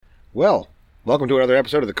Well, welcome to another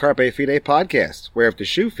episode of the Carpe Fide podcast, where if the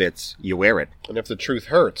shoe fits, you wear it. And if the truth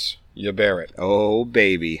hurts, you bear it. Oh,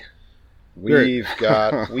 baby. We've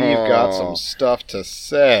got some stuff to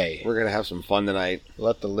say. We're going to have some fun tonight.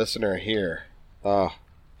 Let the listener hear.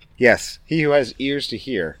 Yes, he who has ears to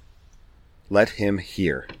hear, let him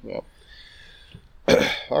hear. Well,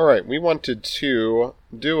 all right, we wanted to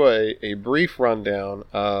do a brief rundown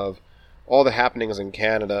of all the happenings in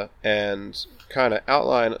Canada and kind of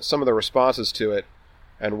outline some of the responses to it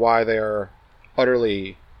and why they are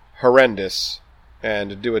utterly horrendous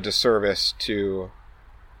and do a disservice to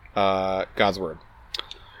God's Word.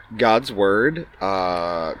 God's Word,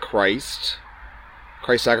 Christ's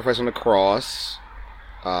sacrifice on the cross,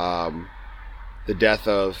 the death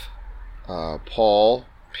of Paul,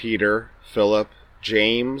 Peter, Philip,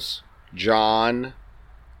 James, John,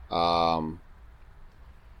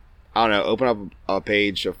 I don't know, open up a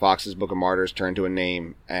page of Fox's Book of Martyrs, turn to a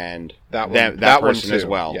name, and that person one as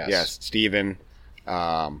well. Yes, Stephen.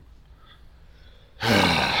 All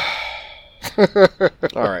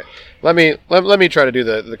right. Let me try to do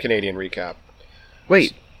the Canadian recap.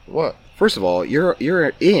 Wait. What? First of all,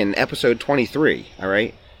 you're in episode 23, all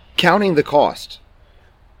right? Counting the cost.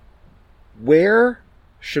 Where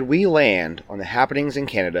should we land on the happenings in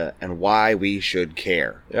Canada and why we should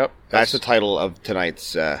care? Yep. That's the title of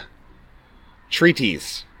tonight's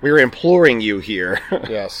treatise. We're imploring you here.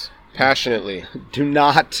 Yes. Passionately. Do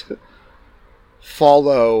not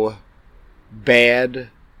follow bad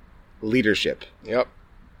leadership. Yep.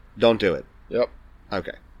 Don't do it. Yep.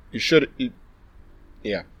 Okay. You should.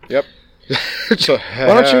 Yeah. Yep. So,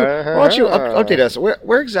 why don't you update us?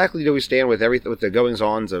 Where exactly do we stand with everything, with the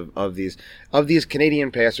goings-ons of these Canadian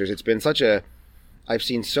pastors? It's been I've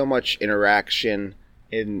seen so much interaction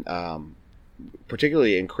in,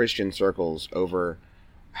 particularly in Christian circles, over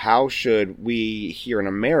how should we here in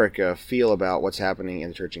America feel about what's happening in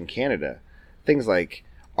the church in Canada. Things like,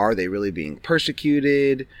 are they really being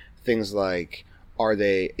persecuted? Things like,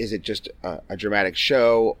 is it just a dramatic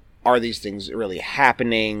show? Are these things really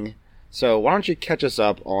happening? So why don't you catch us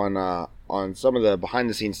up on some of the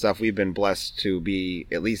behind-the-scenes stuff we've been blessed to be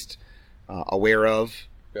at least aware of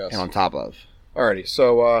and on top of. Alrighty,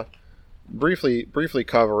 so briefly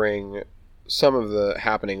covering some of the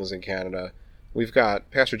happenings in Canada, we've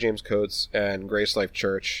got Pastor James Coates and Grace Life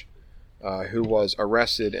Church, who was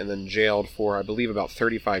arrested and then jailed for, I believe, about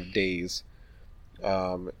 35 days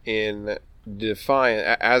in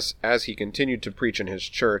defiance, as he continued to preach in his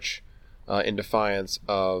church, in defiance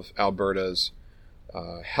of Alberta's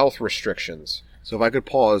health restrictions. So if I could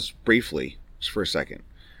pause briefly just for a second.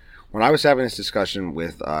 When I was having this discussion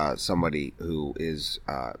with somebody who is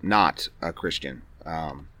not a Christian,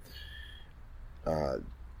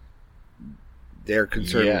 their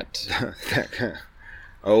concern... Yet.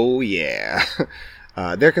 Oh, yeah.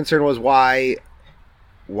 Their concern was why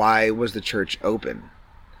was the church open?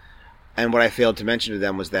 And what I failed to mention to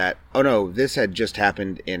them was that, oh no, this had just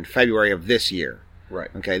happened in February of this year. Right.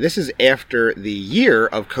 Okay, this is after the year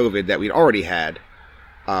of COVID that we'd already had,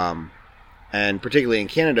 and particularly in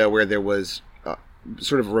Canada, where there was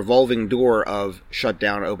sort of a revolving door of shut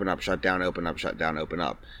down, open up, shut down, open up, shut down, open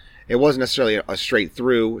up. It wasn't necessarily a straight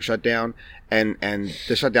through shutdown, and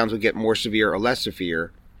the shutdowns would get more severe or less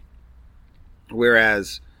severe,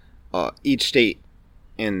 whereas each state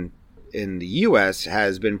in the U.S.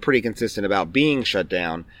 has been pretty consistent about being shut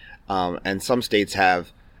down, and some states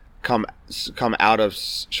have come out of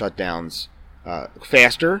shutdowns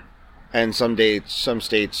faster, and some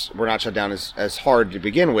states were not shut down as hard to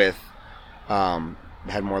begin with,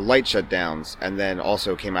 had more light shutdowns, and then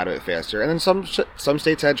also came out of it faster. And then some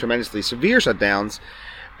states had tremendously severe shutdowns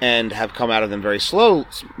and have come out of them very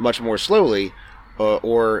much more slowly,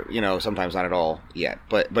 or sometimes not at all yet.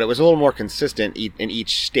 But it was a little more consistent in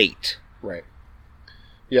each state. Right.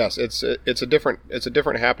 Yes, it's a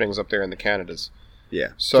different happenings up there in the Canadas. Yeah.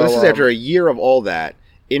 So this is after a year of all that.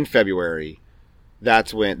 In February,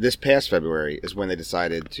 this past February is when they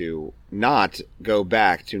decided to not go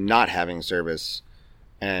back to not having service,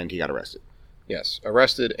 and he got arrested. Yes,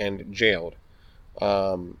 arrested and jailed.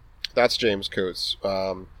 That's James Coates.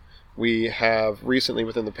 We have recently,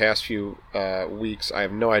 within the past few weeks, I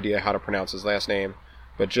have no idea how to pronounce his last name,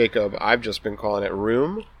 but Jacob, I've just been calling it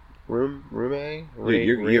Room.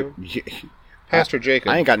 Pastor Jacob.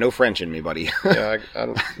 I ain't got no French in me, buddy. Yeah, I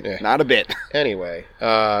don't. Yeah. Not a bit. Anyway,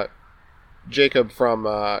 Jacob from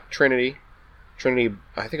Trinity,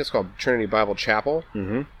 I think it's called Trinity Bible Chapel.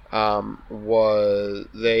 Mm-hmm.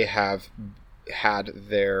 They have had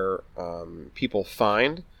their people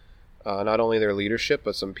fined, not only their leadership,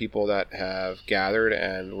 but some people that have gathered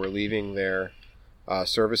and were leaving their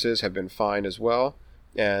services have been fined as well.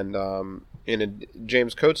 And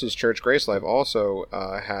James Coates' church, Grace Life, also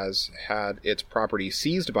has had its property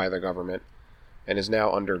seized by the government and is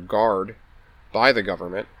now under guard by the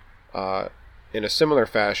government. In a similar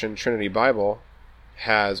fashion, Trinity Bible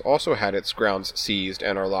has also had its grounds seized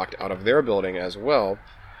and are locked out of their building as well.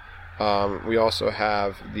 We also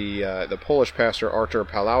have the Polish pastor Artur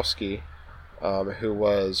Pawlowski, who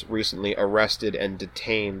was recently arrested and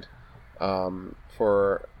detained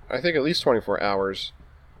for, I think, at least 24 hours.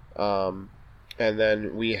 And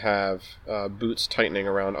then we have boots tightening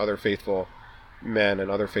around other faithful men and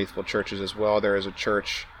other faithful churches as well. There is a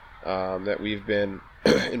church that we've been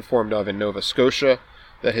informed of in Nova Scotia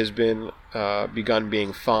that has been begun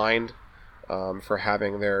being fined for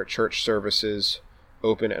having their church services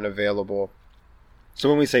open and available. So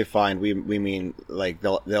when we say fined, we mean like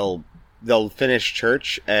they'll finish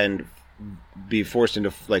church and be forced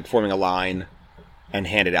into like forming a line and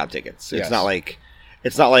handed out tickets. It's not like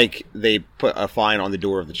they put a fine on the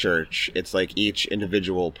door of the church. It's like each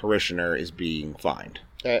individual parishioner is being fined,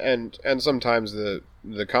 and sometimes the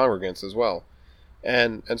congregants as well.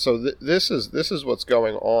 And so this is what's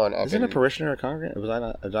going on. Isn't a parishioner a congregant?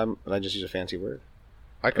 Did I just use a fancy word?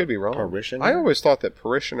 I could be wrong. Parishioner? I always thought that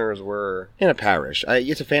parishioners were in a parish.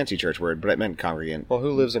 It's a fancy church word, but it meant congregant. Well,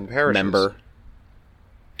 who lives in parishes? Member.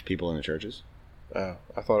 People in the churches. Oh,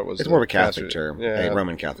 I thought it was. It's more of a Catholic term, a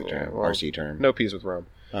Roman Catholic term, well, RC term. No peace with Rome.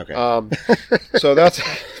 Okay. So that's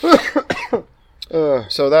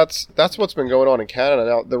that's what's been going on in Canada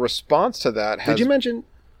now. The response to that has. Did you mention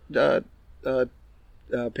Pastor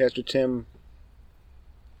Tim?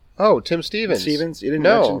 Oh, Tim Stevens. You didn't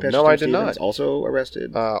mention Pastor Tim I did Stevens, not. Also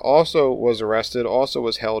arrested? Also was arrested. Also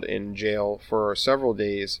was held in jail for several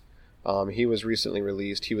days. He was recently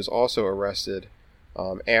released. He was also arrested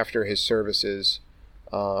after his services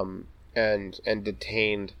and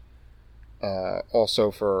detained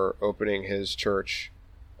also for opening his church,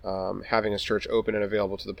 having his church open and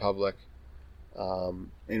available to the public.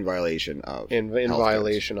 In violation of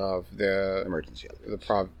the emergency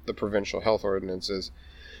the provincial health ordinances.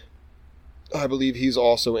 I believe he's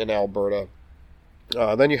also in Alberta.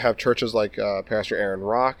 Then you have churches like Pastor Aaron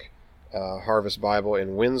Rock, Harvest Bible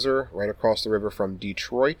in Windsor, right across the river from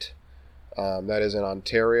Detroit. That is in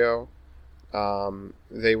Ontario.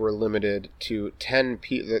 They were limited to 10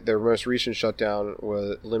 people. Their most recent shutdown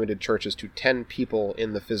was limited churches to 10 people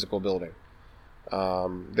in the physical building.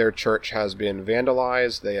 Their church has been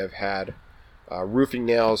vandalized. They have had roofing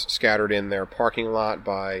nails scattered in their parking lot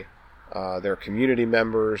by their community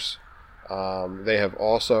members. They are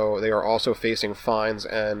also facing fines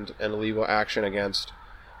and legal action against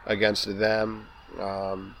them.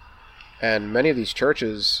 And many of these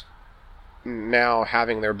churches, now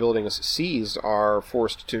having their buildings seized, are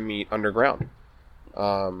forced to meet underground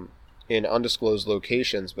in undisclosed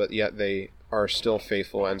locations, but yet they are still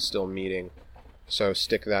faithful and still meeting. So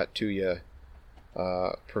stick that to you,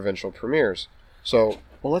 provincial premiers. So,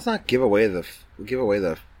 well, let's not give away the.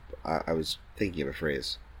 I was thinking of a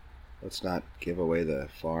phrase. Let's not give away the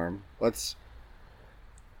farm. I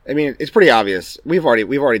mean, it's pretty obvious. We've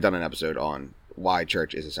already done an episode on why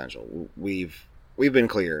church is essential. We've been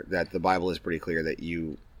clear that the Bible is pretty clear that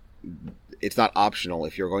it's not optional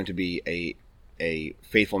if you're going to be a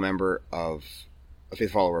faithful member of a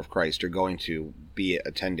faithful follower of Christ. You're going to be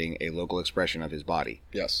attending a local expression of His body.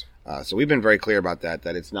 Yes. So we've been very clear about that.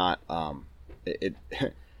 That it's not. It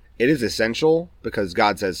is essential because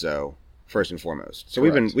God says so. First and foremost. So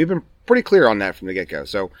Correct. we've been pretty clear on that from the get-go.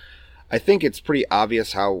 So I think it's pretty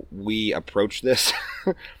obvious how we approach this.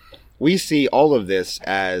 We see all of this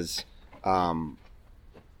as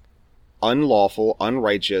unlawful,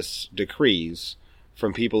 unrighteous decrees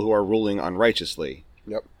from people who are ruling unrighteously.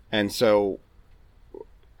 Yep. And so,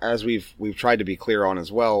 as we've tried to be clear on as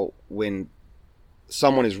well, when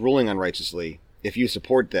someone is ruling unrighteously, if you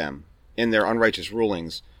support them in their unrighteous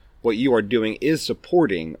rulings, what you are doing is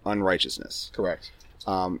supporting unrighteousness. Correct.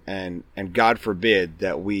 And God forbid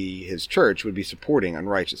that we, His church, would be supporting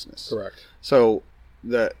unrighteousness. Correct. So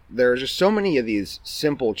there are just so many of these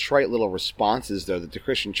simple, trite little responses, though, that the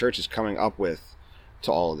Christian church is coming up with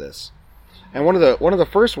to all of this. And one of the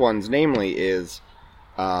first ones, namely, is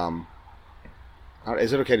it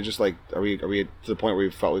okay to just are we to the point where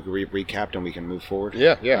we felt we could recap and we can move forward?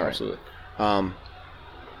 Yeah, all right. Absolutely. I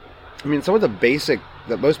mean, some of the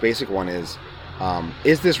most basic one is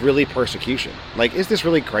this really persecution? Like, is this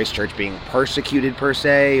really Christ Church being persecuted per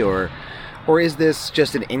se, or is this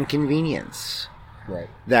just an inconvenience? Right.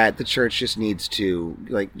 That the church just needs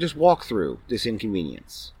to just walk through this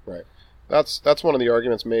inconvenience. Right. That's one of the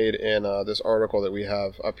arguments made in this article that we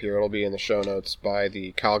have up here. It'll be in the show notes by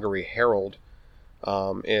the Calgary Herald.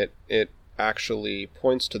 It actually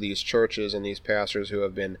points to these churches and these pastors who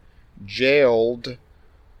have been jailed,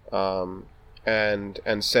 and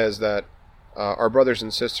says that our brothers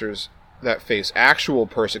and sisters that face actual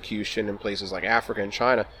persecution in places like Africa and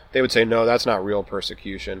China, they would say, no, that's not real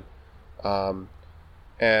persecution. And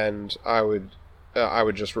I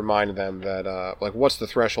would just remind them that, what's the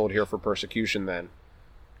threshold here for persecution then?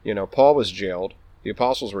 Paul was jailed. The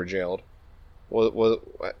apostles were jailed. What?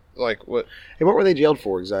 Hey, what were they jailed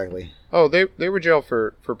for exactly? Oh, they were jailed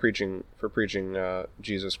for preaching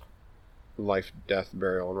Jesus' life, death,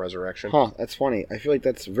 burial, and resurrection. Huh, that's funny. I feel like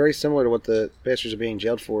that's very similar to what the pastors are being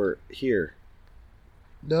jailed for here.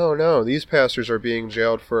 No, these pastors are being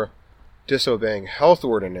jailed for disobeying health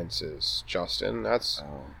ordinances, Justin.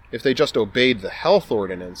 If they just obeyed the health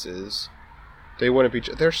ordinances, they wouldn't be...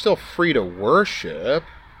 They're still free to worship.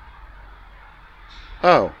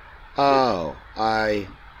 Oh, I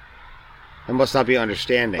must not be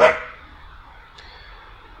understanding.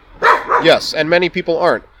 Yes, and many people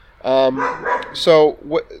aren't. Oh my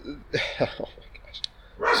gosh.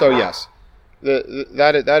 So yes,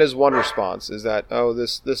 that is one response, is that,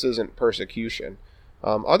 this isn't persecution.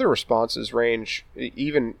 Other responses range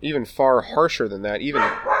even far harsher than that, even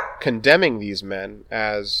condemning these men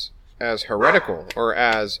as heretical or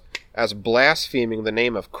as blaspheming the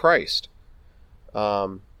name of Christ,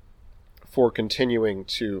 for continuing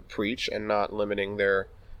to preach and not limiting their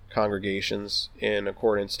congregations in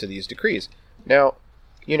accordance to these decrees. Now,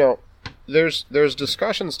 there's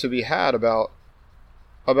discussions to be had about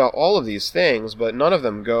all of these things, but none of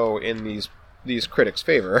them go in these critics'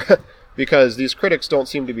 favor, because these critics don't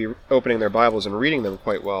seem to be opening their Bibles and reading them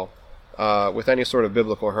quite well with any sort of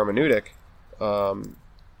biblical hermeneutic,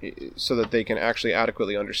 so that they can actually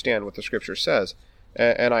adequately understand what the Scripture says.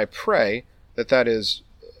 And I pray that is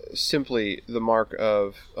simply the mark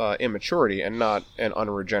of immaturity and not an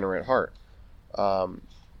unregenerate heart,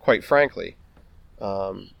 quite frankly.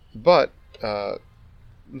 But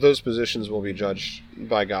those positions will be judged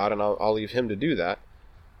by God, and I'll leave Him to do that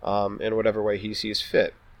in whatever way He sees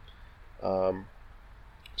fit.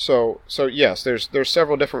 So yes, there's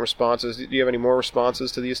several different responses. Do you have any more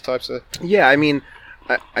responses to these types of? Yeah, I mean,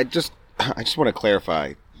 I just want to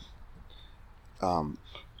clarify.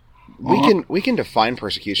 We can define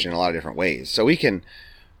persecution in a lot of different ways. So we can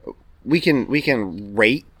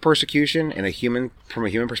rate persecution from a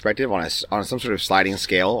human perspective on some sort of sliding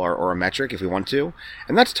scale or a metric if we want to,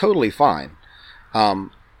 and that's totally fine.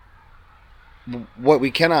 What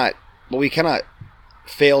we cannot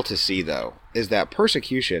fail to see, though, is that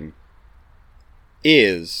persecution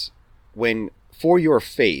is when, for your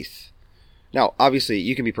faith. Now, obviously,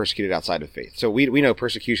 you can be persecuted outside of faith. So we know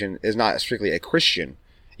persecution is not strictly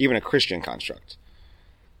even a Christian construct.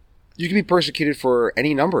 You can be persecuted for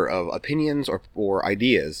any number of opinions or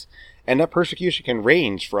ideas, and that persecution can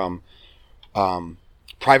range from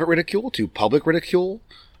private ridicule to public ridicule,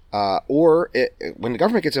 or when the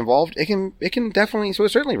government gets involved, it can definitely, so it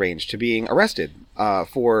certainly range to being arrested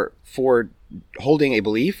for holding a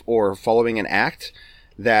belief or following an act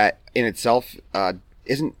that in itself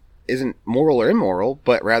isn't moral or immoral,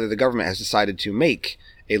 but rather the government has decided to make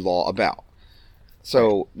a law about.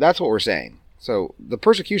 So that's what we're saying. So the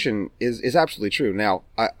persecution is absolutely true. Now,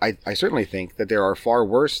 I certainly think that there are far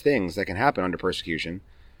worse things that can happen under persecution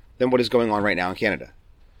than what is going on right now in Canada.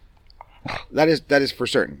 That is for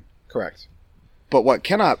certain. Correct. But what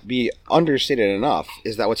cannot be understated enough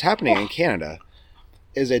is that what's happening in Canada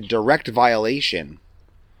is a direct violation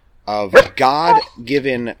of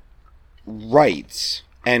God-given rights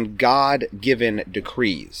and God-given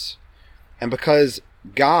decrees. And because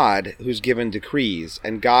God, who's given decrees,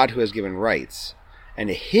 and God, who has given rights, and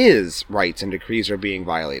His rights and decrees are being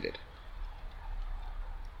violated,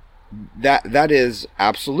 that is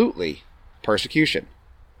absolutely persecution.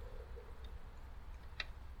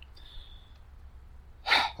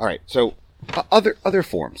 All right, so other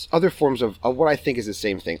forms of what I think is the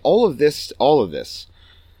same thing. All of this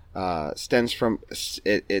stems from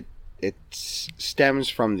it stems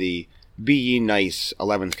from the "Be ye nice"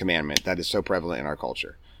 11th commandment that is so prevalent in our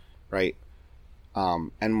culture, right?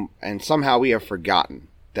 And somehow we have forgotten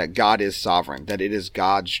that God is sovereign, that it is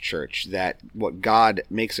God's church, that what God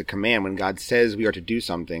makes a command, when God says we are to do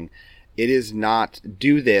something, it is not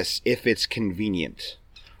do this if it's convenient,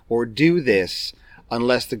 or do this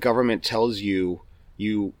unless the government tells you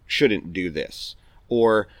you shouldn't do this,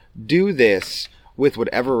 or do this with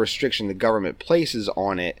whatever restriction the government places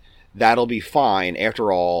on it. That'll be fine.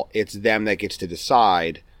 After all, it's them that gets to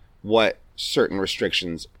decide what certain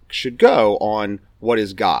restrictions should go on what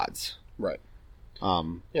is God's. Right.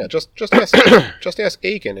 Um, Yeah, just ask, just ask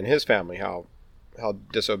Achan and his family how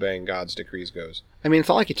disobeying God's decrees goes. I mean, it's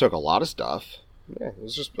not like he took a lot of stuff. Yeah, it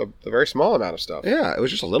was just a very small amount of stuff. Yeah, it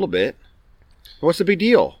was just a little bit. What's the big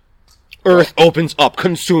deal? Earth opens up,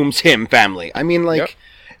 consumes him, family. I mean, like, Yep.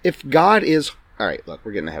 if God is... All right, look,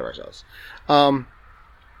 we're getting ahead of ourselves. I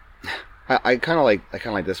kind of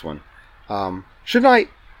like this one.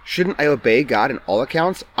 Shouldn't I obey God in all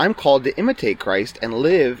accounts? I'm called to imitate Christ and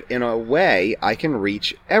live in a way I can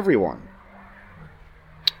reach everyone.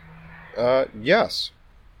 Yes.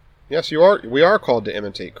 Yes, you are. We are called to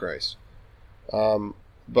imitate Christ.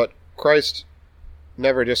 But Christ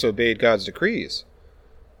never disobeyed God's decrees.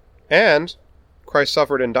 And Christ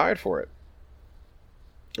suffered and died for it.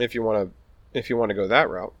 If you want to go that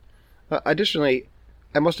route. Additionally,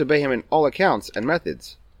 I must obey him in all accounts and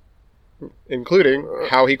methods. Including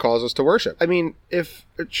how he calls us to worship. I mean,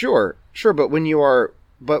 sure, but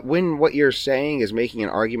when what you're saying is making an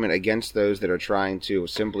argument against those that are trying to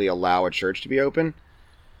simply allow a church to be open,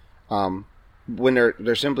 when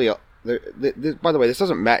they're simply, by the way, this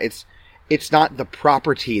doesn't matter. It's not the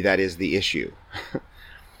property that is the issue.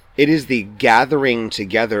 It is the gathering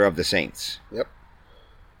together of the saints. Yep.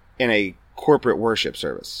 In a corporate worship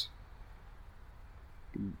service.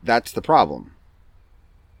 That's the problem.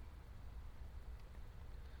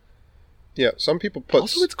 Yeah, some people put...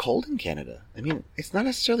 Also, it's cold in Canada. I mean, it's not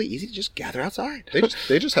necessarily easy to just gather outside.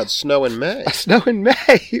 They just had snow in May. Snow in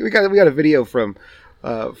May. We got a video from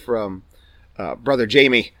brother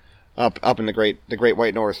Jamie up in the great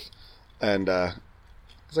white north, and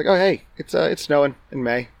it's like, oh hey, it's snowing in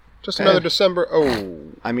May. Just another December.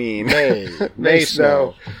 Oh, I mean, May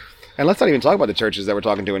snow. And let's not even talk about the churches that we're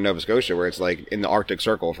talking to in Nova Scotia, where it's like in the Arctic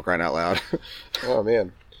Circle, for crying out loud. Oh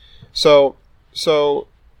man. So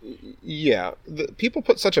yeah, people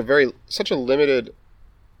put such a limited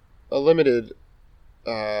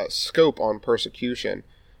scope on persecution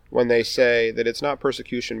when they say that it's not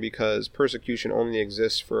persecution because persecution only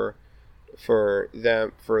exists for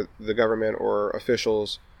the government or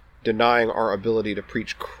officials denying our ability to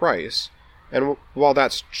preach Christ. And while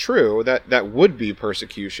that's true, that would be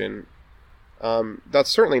persecution, that's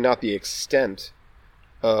certainly not the extent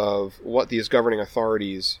of what these governing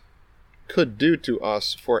authorities could do to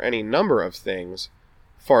us for any number of things,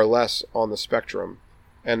 far less on the spectrum.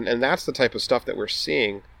 And that's the type of stuff that we're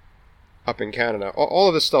seeing up in Canada. All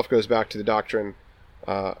of this stuff goes back to the doctrine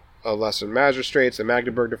of lesser magistrates, the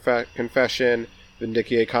Magdeburg Confession,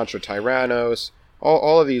 Vindiciae contra tyrannos,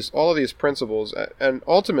 all of these principles, and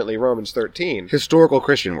ultimately Romans 13. Historical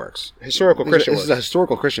Christian works. This is a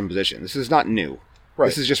historical Christian position. This is not new. Right.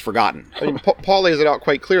 This is just forgotten. I mean, Paul lays it out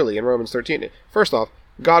quite clearly in Romans 13. First off,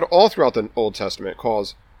 God all throughout the Old Testament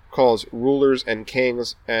calls rulers and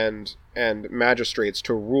kings and magistrates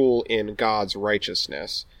to rule in God's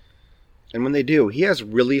righteousness. And when they do, he has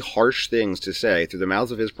really harsh things to say through the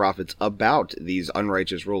mouths of his prophets about these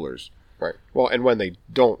unrighteous rulers. Right. Well, and when they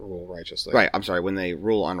don't rule righteously. Right. I'm sorry. When they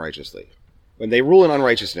rule unrighteously. When they rule in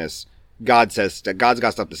unrighteousness, God says that God's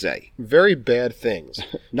got stuff to say. Very bad things.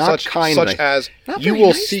 Not such as you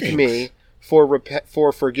will seek me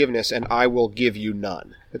for forgiveness, and I will give you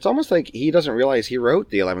none. It's almost like he doesn't realize he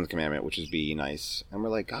wrote the 11th commandment, which is be nice. And we're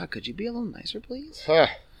like, God, could you be a little nicer, please?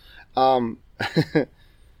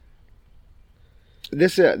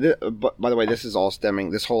 This, by the way, this is all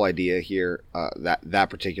stemming. This whole idea here, that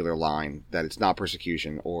particular line, that it's not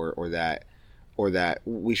persecution, or that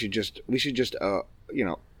we should just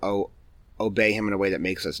obey him in a way that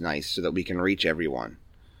makes us nice, so that we can reach everyone.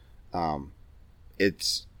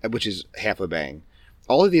 Which is half obeying.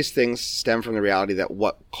 All of these things stem from the reality that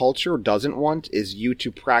what culture doesn't want is you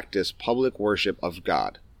to practice public worship of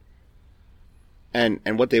God. And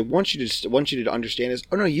what they want you to understand is,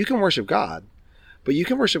 oh no, you can worship God. But you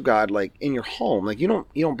can worship God like in your home. Like you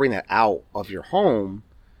don't bring that out of your home.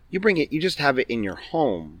 You just have it in your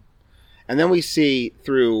home. And then we see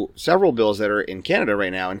through several bills that are in Canada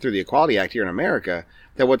right now and through the Equality Act here in America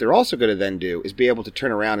that what they're also going to then do is be able to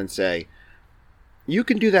turn around and say, you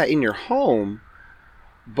can do that in your home,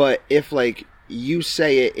 but if like you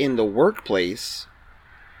say it in the workplace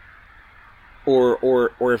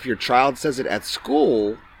or if your child says it at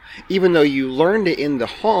school, even though you learned it in the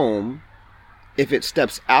home, if it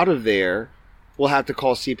steps out of there, we'll have to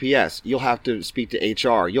call CPS. You'll have to speak to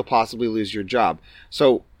HR. You'll possibly lose your job.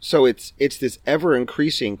 So it's this ever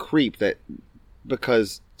increasing creep that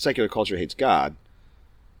because secular culture hates God,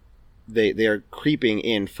 they are creeping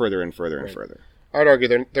in further and further and further. I'd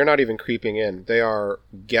argue they're not even creeping in. They are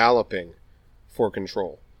galloping for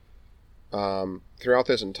control. throughout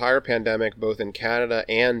this entire pandemic, both in Canada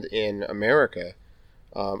and in America,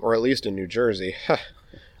 or at least in New Jersey,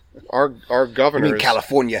 our governors, You mean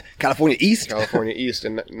California East?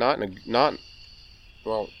 and not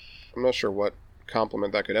well, I'm not sure what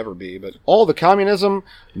compliment that could ever be, but All the communism,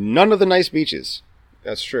 none of the nice beaches.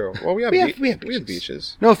 that's true. Well, we have We have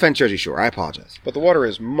beaches, No offense, Jersey Shore. I apologize. but the water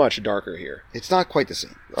is much darker here. It's not quite the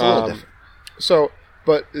same. It's a little different. So,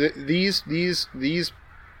 but these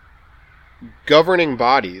governing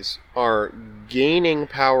bodies are gaining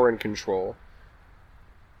power and control,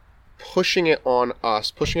 pushing it on us,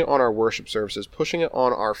 pushing it on our worship services, pushing it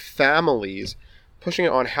on our families, pushing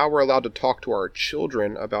it on how we're allowed to talk to our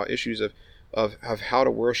children about issues of how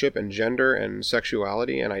to worship and gender and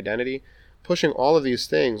sexuality and identity, pushing all of these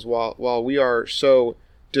things while we are so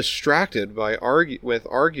distracted by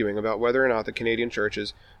arguing about whether or not the Canadian church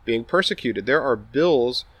is being persecuted. There are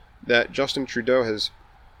bills that Justin Trudeau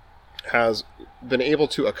has been able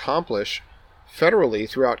to accomplish federally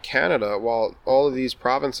throughout Canada, while all of these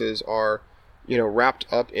provinces are, wrapped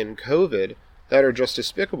up in COVID, that are just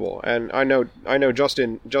despicable. And I know just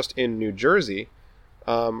in New Jersey,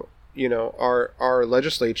 our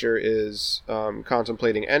legislature is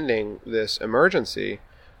contemplating ending this emergency,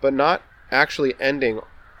 but not actually ending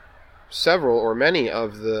several or many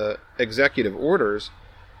of the executive orders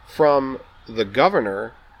from the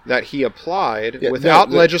governor that he applied without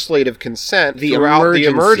legislative consent throughout the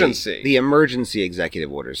emergency. The emergency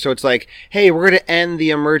executive orders. So it's like, hey, we're going to end the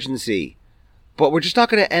emergency, but we're just not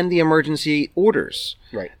going to end the emergency orders.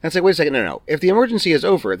 Right. That's like, wait a second, no. If the emergency is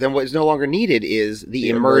over, then what is no longer needed is the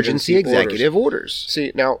emergency executive orders.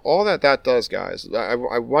 See, now, all that does, guys, I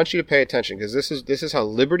want you to pay attention, because this is how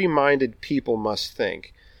liberty-minded people must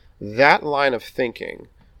think. That line of thinking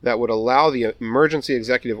that would allow the emergency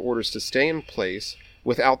executive orders to stay in place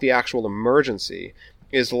without the actual emergency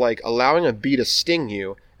is like allowing a bee to sting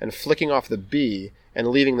you and flicking off the bee and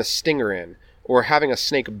leaving the stinger in, or having a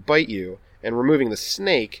snake bite you and removing the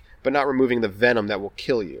snake but not removing the venom that will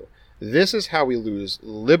kill you. This is how we lose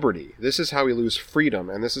liberty. This is how we lose freedom,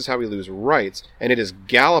 and this is how we lose rights, and it is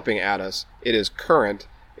galloping at us. It is current.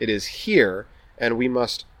 It is here, and we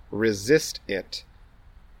must resist it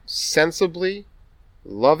sensibly,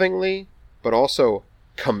 lovingly, but also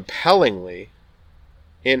compellingly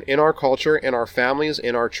in our culture, in our families,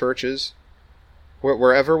 in our churches,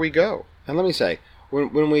 wherever we go. And let me say,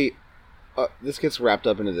 when we this gets wrapped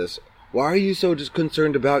up into this, why are you so just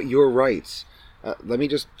concerned about your rights? Let me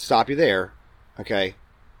just stop you there, okay?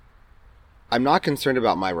 I'm not concerned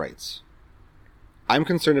about my rights. I'm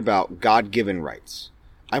concerned about God-given rights.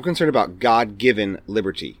 I'm concerned about God-given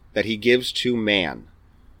liberty that he gives to man,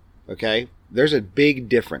 okay? There's a big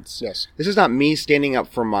difference. Yes. This is not me standing up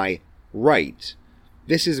for my right.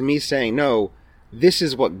 This is me saying, no, this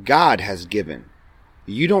is what God has given.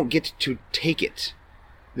 You don't get to take it.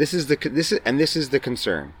 This is the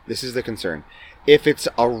concern. This is the concern. If it's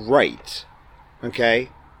a right, okay,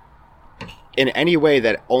 in any way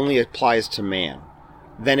that only applies to man,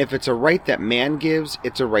 then if it's a right that man gives,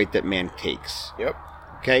 it's a right that man takes. Yep.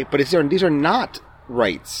 Okay, but these are not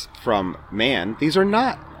rights from man. These are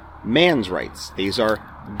not man's rights. These are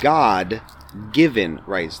God-given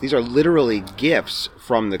rights. These are literally gifts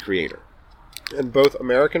from the Creator. And both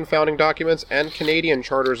American founding documents and Canadian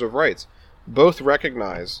charters of rights both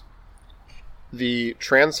recognize the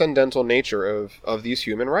transcendental nature of these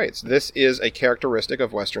human rights. This is a characteristic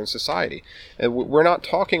of Western society. And we're not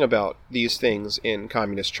talking about these things in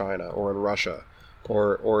communist China or in Russia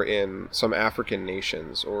or in some African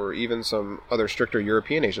nations or even some other stricter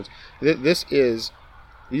European nations.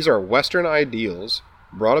 These are Western ideals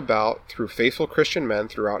brought about through faithful Christian men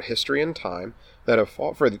throughout history and time that have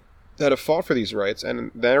fought for these rights,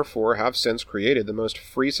 and therefore have since created the most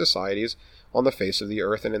free societies on the face of the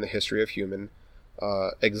earth and in the history of human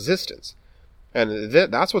existence. And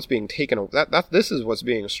that's what's being taken. This is what's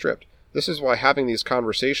being stripped. This is why having these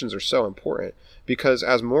conversations are so important, because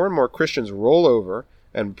as more and more Christians roll over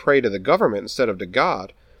and pray to the government instead of to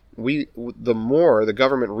God, the more the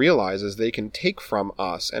government realizes they can take from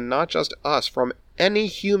us, and not just us, from any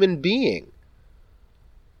human being.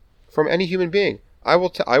 From any human being. I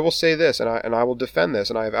will say this, and I will defend this,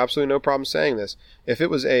 and I have absolutely no problem saying this. If it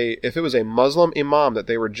was a Muslim imam that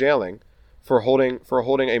they were jailing for holding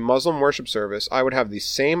a Muslim worship service, I would have the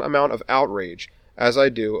same amount of outrage as I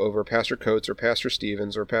do over Pastor Coates or Pastor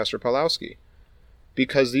Stevens or Pastor Pawlowski.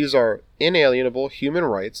 Because these are inalienable human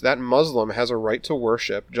rights. That Muslim has a right to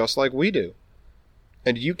worship just like we do.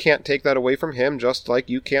 And you can't take that away from him, just like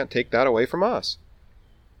you can't take that away from us.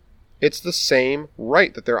 It's the same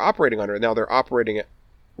right that they're operating under. Now, they're operating it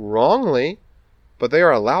wrongly, but they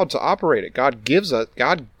are allowed to operate it. God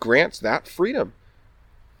grants that freedom.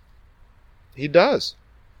 He does.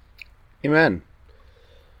 Amen.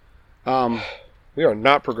 We are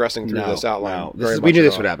not progressing through this outline. No. We knew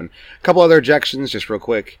this would happen. A couple other objections, just real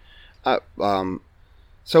quick.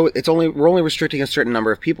 So we're only restricting a certain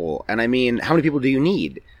number of people, and I mean, how many people do you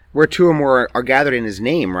need? Where two or more are gathered in His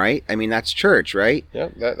name, right? I mean, that's church, right? Yeah,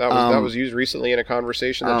 that was used recently in a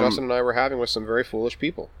conversation that Justin and I were having with some very foolish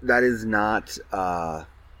people. That is not.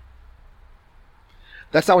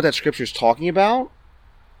 That's not what that scripture is talking about.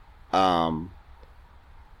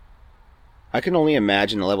 I can only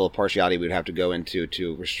imagine the level of partiality we'd have to go into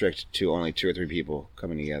to restrict to only 2 or 3 people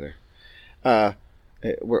coming together.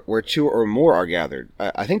 Where 2 or more are gathered.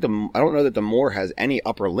 I think I don't know that the more has any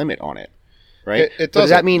upper limit on it, right? It does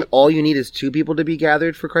that mean all you need is 2 people to be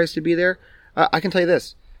gathered for Christ to be there? I can tell you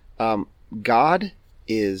this: God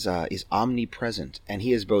is omnipresent, and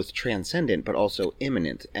He is both transcendent but also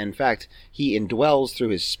immanent. And in fact, He indwells through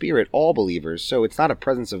His Spirit all believers, so it's not a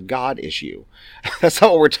presence of God issue. That's not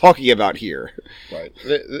what we're talking about here. Right.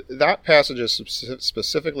 That passage is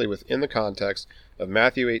specifically within the context of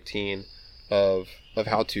Matthew 18 of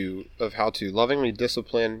how to lovingly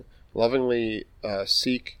discipline, lovingly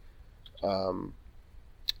seek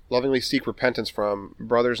repentance from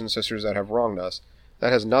brothers and sisters that have wronged us.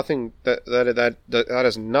 That has nothing that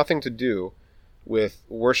has nothing to do with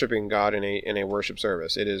worshiping God in a worship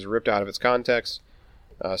service. It is ripped out of its context.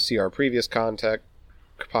 See our previous podcast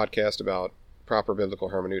about proper biblical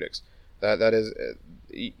hermeneutics. That is,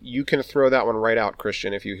 you can throw that one right out,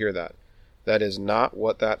 Christian, if you hear that. That is not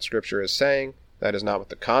what that scripture is saying. That is not what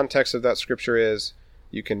the context of that scripture is.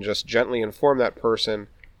 You can just gently inform that person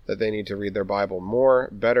that they need to read their Bible more,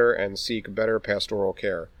 better, and seek better pastoral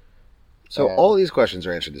care. So all of these questions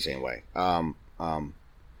are answered the same way. Why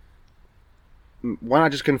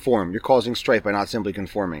not just conform? You're causing strife by not simply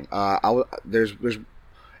conforming.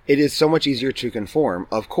 It is so much easier to conform,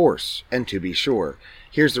 of course, and to be sure.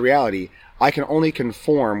 Here's the reality. I can only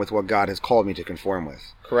conform with what God has called me to conform with.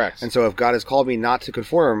 Correct. And so if God has called me not to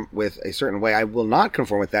conform with a certain way, I will not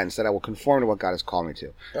conform with that. Instead, I will conform to what God has called me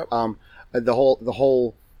to. Yep. I'm going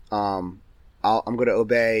to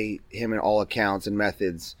obey Him in all accounts and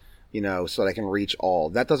methods, so that I can reach all.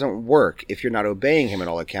 That doesn't work if you're not obeying Him in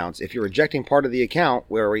all accounts. If you're rejecting part of the account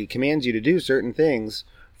where He commands you to do certain things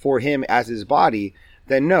for Him as His body,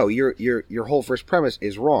 then no, your whole first premise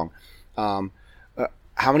is wrong.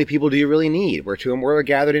 How many people do you really need? Where 2 or more are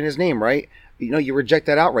gathered in His name, right? You reject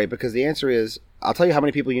that outright because the answer is, I'll tell you how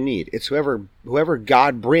many people you need. It's whoever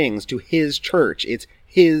God brings to His church. It's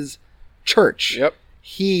His church. Yep.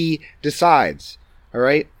 He decides. All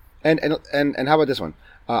right. And how about this one?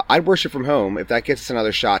 I'd worship from home if that gets us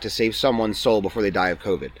another shot to save someone's soul before they die of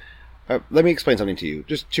COVID. Let me explain something to you.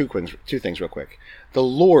 Just two things real quick. The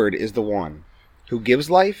Lord is the one who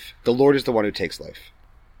gives life. The Lord is the one who takes life.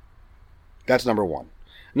 That's number one.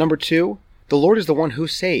 Number two, the Lord is the one who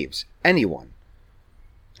saves anyone.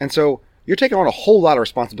 And so you're taking on a whole lot of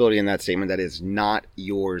responsibility in that statement that is not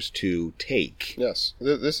yours to take. Yes.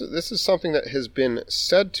 This is something that has been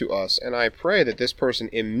said to us, and I pray that this person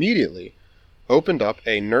immediately opened up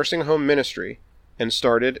a nursing home ministry and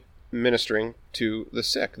started ministering to the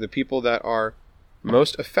sick, the people that are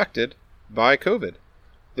most affected by COVID.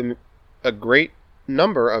 A great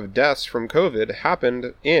number of deaths from COVID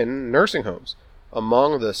happened in nursing homes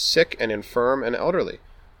among the sick and infirm and elderly.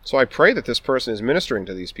 So I pray that this person is ministering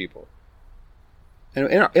to these people. And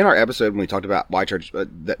in our episode, when we talked about why church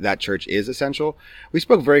that church is essential, we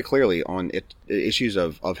spoke very clearly on issues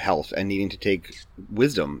of health and needing to take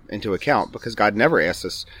wisdom into account, because God never asks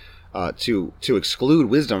us to exclude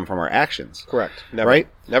wisdom from our actions. Correct. Never. Right?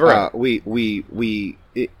 Never.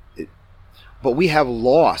 But we have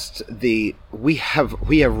lost we have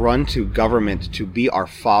run to government to be our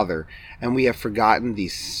father, and we have forgotten the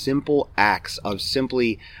simple acts of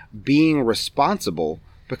simply being responsible,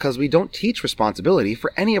 because we don't teach responsibility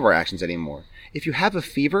for any of our actions anymore. If you have a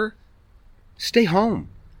fever, stay home.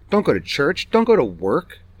 Don't go to church. Don't go to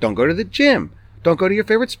work. Don't go to the gym. Don't go to your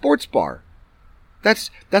favorite sports bar.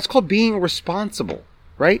 That's called being responsible,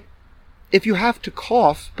 right? If you have to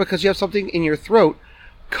cough because you have something in your throat,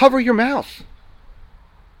 cover your mouth.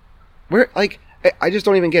 I just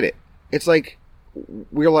don't even get it. It's like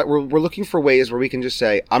we're looking for ways where we can just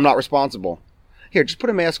say, I'm not responsible. Here, just put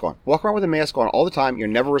a mask on. Walk around with a mask on all the time. You're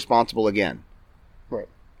never responsible again. Right.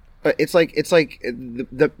 It's like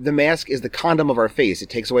the mask is the condom of our face. It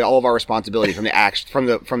takes away all of our responsibility from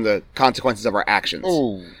the consequences of our actions.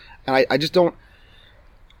 Ooh. And I just don't.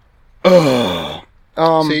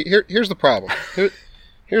 See, here's the problem.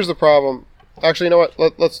 Here's the problem Actually, you know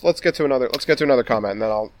what? Let's get to another comment, and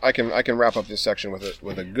then I can wrap up this section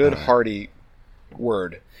with a good hearty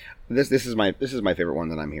word. This is my favorite one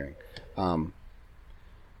that I'm hearing.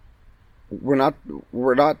 We're not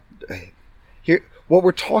here. What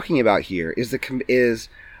we're talking about here is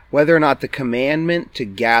whether or not the commandment to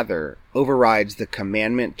gather overrides the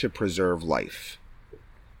commandment to preserve life.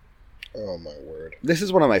 Oh my word! This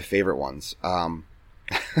is one of my favorite ones.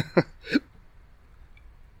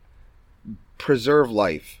 Preserve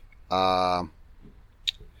life. I'm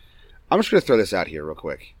just going to throw this out here real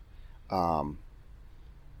quick. The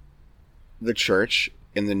church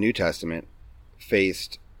in the New Testament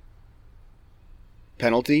faced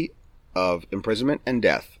penalty of imprisonment and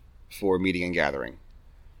death for meeting and gathering.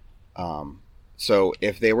 So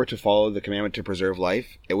if they were to follow the commandment to preserve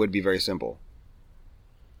life, it would be very simple.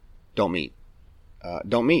 Don't meet.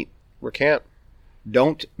 Don't meet. Recant.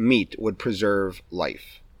 Don't meet would preserve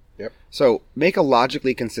life. Yep. So make a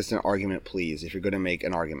logically consistent argument, please, if you're going to make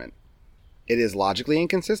an argument. It is logically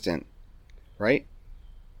inconsistent, right?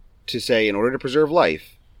 To say in order to preserve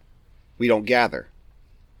life, we don't gather.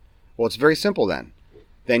 Well, it's very simple then.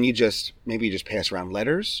 Then maybe you just pass around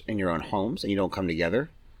letters in your own homes and you don't come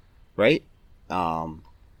together, right?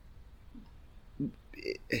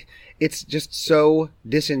 It's just so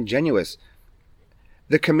disingenuous.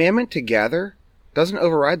 The commandment to gather doesn't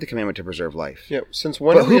override the commandment to preserve life. Yeah,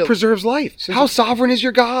 but who preserves life? How sovereign is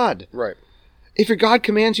your God? Right. If your God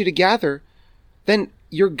commands you to gather, then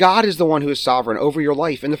your God is the one who is sovereign over your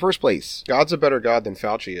life in the first place. God's a better God than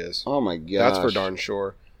Fauci is. Oh my gosh. That's for darn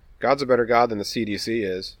sure. God's a better God than the CDC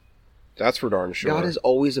is. That's for darn sure. God is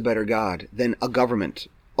always a better God than a government.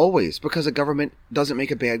 Always. Because a government doesn't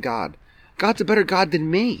make a bad God. God's a better God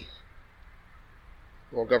than me.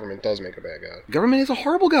 Well, government does make a bad God. Government is a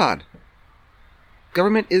horrible God.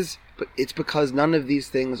 Government is, but it's because none of these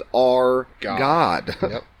things are God.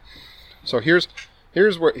 Yep. So here's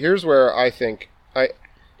where I think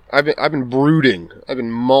I've been brooding. I've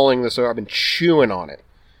been mulling this over. I've been chewing on it.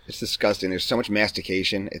 It's disgusting. There's so much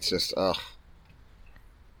mastication. It's just ugh.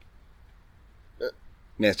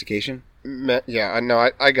 Mastication? Yeah, I know.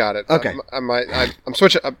 I got it. Okay. I'm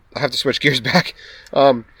switching. I have to switch gears back.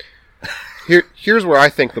 Here's where I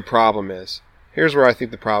think the problem is.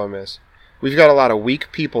 We've got a lot of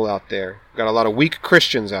weak people out there. We've got a lot of weak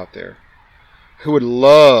Christians out there who would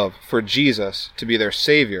love for Jesus to be their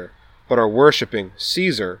Savior, but are worshiping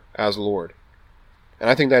Caesar as Lord. And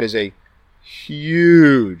I think that is a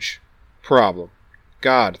huge problem.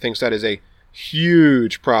 God thinks that is a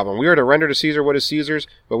huge problem. We are to render to Caesar what is Caesar's,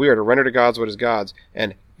 but we are to render to God's what is God's.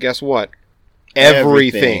 And guess what?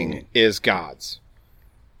 Everything is God's.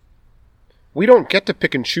 We don't get to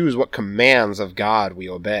pick and choose what commands of God we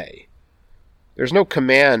obey. There's no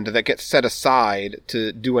command that gets set aside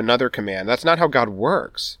to do another command. That's not how God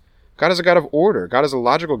works. God is a God of order. God is a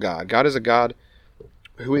logical God. God is a God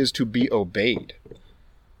who is to be obeyed.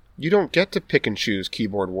 You don't get to pick and choose,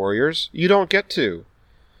 keyboard warriors. You don't get to.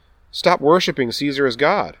 Stop worshiping Caesar as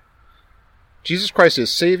God. Jesus Christ is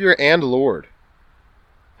Savior and Lord.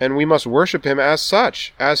 And we must worship him as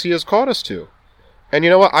such, as he has called us to. And you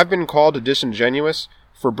know what? I've been called disingenuous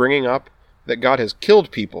for bringing up that God has killed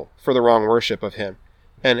people for the wrong worship of him.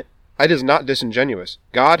 And it is not disingenuous.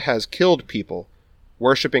 God has killed people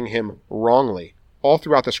worshiping him wrongly all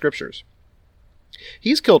throughout the scriptures.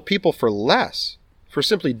 He's killed people for less, for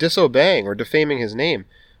simply disobeying or defaming his name.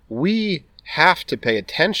 We have to pay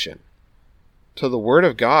attention to the word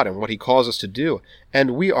of God and what he calls us to do,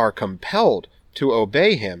 and we are compelled to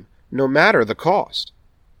obey him no matter the cost,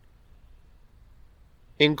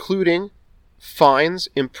 including fines,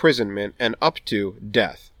 imprisonment, and up to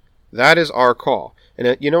death. That is our call.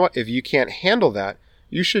 And you know what? If you can't handle that,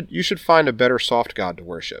 you should find a better soft God to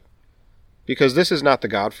worship, because this is not the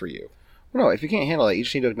God for you. No, if you can't handle that, you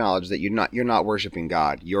just need to acknowledge that you're not worshiping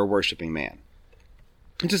God. You're worshiping man.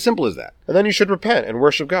 It's as simple as that. And then you should repent and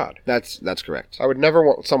worship God. That's correct. I would never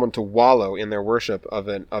want someone to wallow in their worship of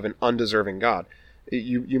an undeserving God.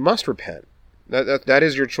 You must repent. That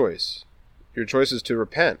is your choice. Your choice is to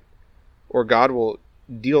repent, or God will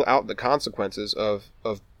deal out the consequences of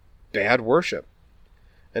bad worship.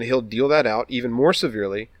 And he'll deal that out even more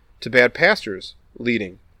severely to bad pastors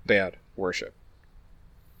leading bad worship.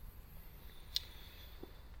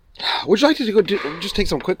 Would you like to just take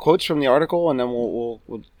some quick quotes from the article, and then we'll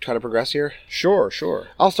try to progress here? Sure.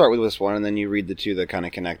 I'll start with this one, and then you read the two that kind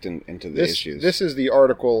of connect into the issues. This is the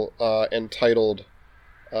article entitled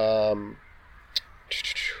Corbella,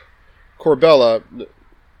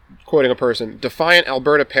 quoting a person, "Defiant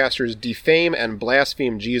Alberta pastors defame and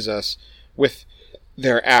blaspheme Jesus with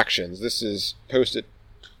their actions." This is posted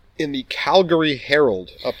in the Calgary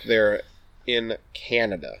Herald up there in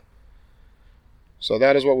Canada. So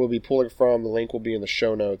that is what we'll be pulling from. The link will be in the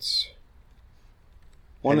show notes.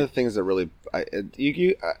 One of the things that really,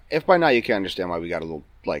 if by now you can't understand why we got a little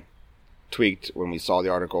tweaked when we saw the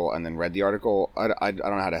article and then read the article, I don't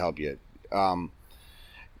know how to help you.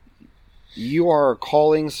 You are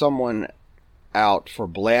calling someone out for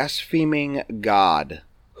blaspheming God,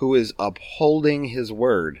 who is upholding His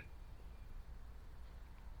word.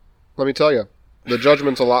 Let me tell you, the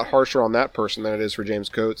judgment's a lot harsher on that person than it is for James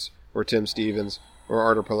Coates or Tim Stevens or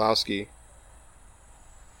Artur Pawlowski.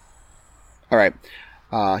 All right.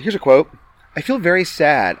 Here's a quote. "I feel very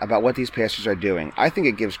sad about what these pastors are doing. I think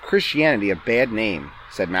it gives Christianity a bad name,"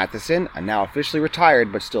 said Matheson, a now officially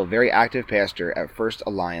retired but still very active pastor at First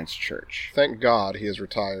Alliance Church. Thank God he is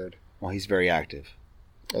retired. Well, he's very active.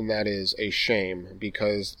 And that is a shame,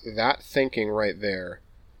 because that thinking right there,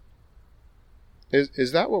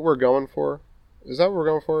 is that what we're going for? Is that what we're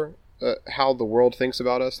going for? How the world thinks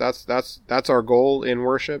about us? That's our goal in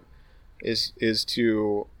worship, is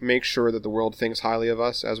to make sure that the world thinks highly of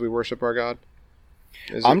us as we worship our God?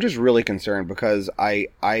 I'm just really concerned because I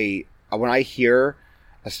when I hear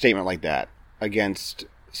a statement like that against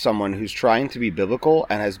someone who's trying to be biblical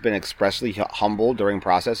and has been expressly humbled during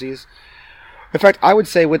processes. In fact, I would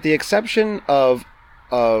say with the exception of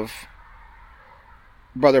Brother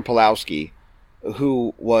Pawlowski,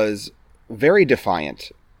 who was very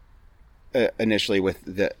defiant initially with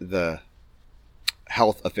the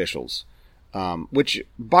health officials, which,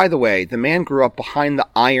 by the way, the man grew up behind the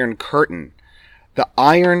Iron Curtain. The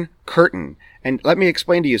Iron Curtain. And let me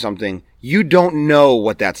explain to you something. You don't know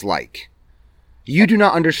what that's like. You do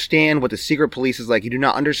not understand what the secret police is like. You do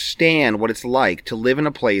not understand what it's like to live in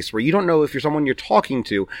a place where you don't know if you're someone you're talking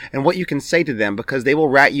to and what you can say to them, because they will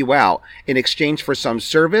rat you out in exchange for some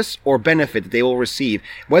service or benefit that they will receive,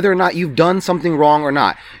 whether or not you've done something wrong or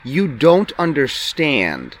not. You don't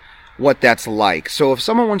understand what that's like. So if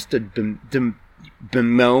someone wants to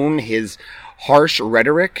bemoan his harsh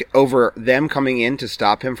rhetoric over them coming in to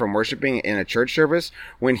stop him from worshiping in a church service,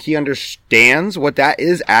 when he understands what that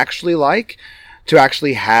is actually like, to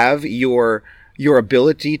actually have your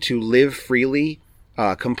ability to live freely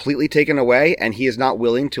completely taken away, and he is not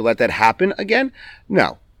willing to let that happen again?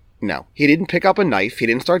 No. He didn't pick up a knife. He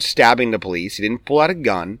didn't start stabbing the police. He didn't pull out a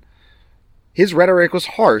gun. His rhetoric was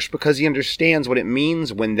harsh because he understands what it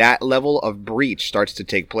means when that level of breach starts to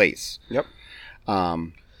take place. Yep.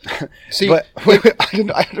 See, but wait, I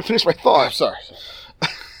didn't finish my thought. I'm sorry.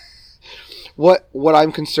 What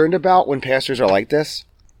I'm concerned about when pastors are like this,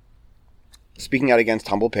 speaking out against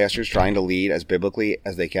humble pastors trying to lead as biblically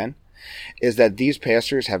as they can, is that these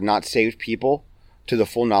pastors have not saved people to the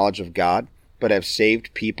full knowledge of God, but have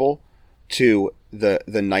saved people to the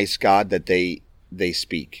nice God that they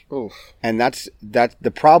speak. Oof. And that's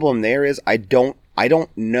the problem there is I don't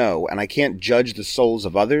know, and I can't judge the souls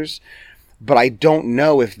of others, but I don't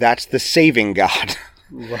know if that's the saving God.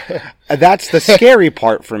 That's the scary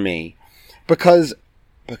part for me, because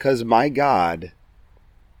my God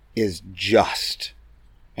is just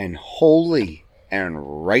and holy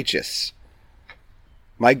and righteous.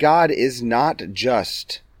 My God is not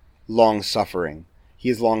just long-suffering. He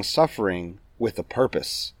is long-suffering with a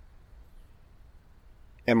purpose.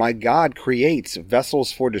 And my God creates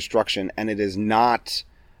vessels for destruction, and it's not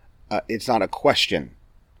a question.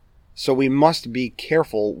 So we must be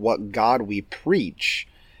careful what God we preach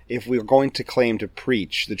if we're going to claim to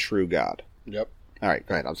preach the true God. Yep. All right,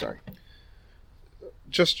 go ahead. I'm sorry.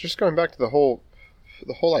 Just going back to the whole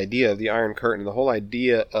idea of the Iron Curtain, the whole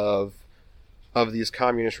idea of these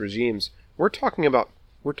communist regimes. We're talking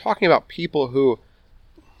about people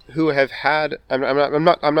who have had.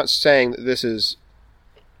 I'm not saying that this is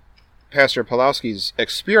Pastor Pawlowski's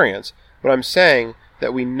experience, but I'm saying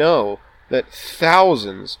that we know that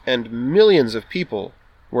thousands and millions of people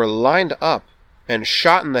were lined up and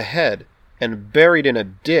shot in the head and buried in a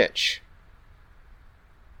ditch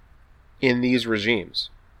in these regimes.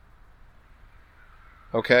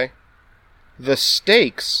 Okay? The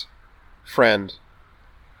stakes, friend,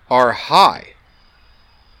 are high.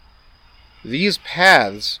 These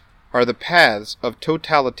paths are the paths of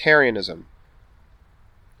totalitarianism.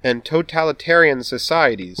 And totalitarian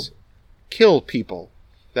societies kill people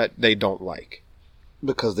that they don't like.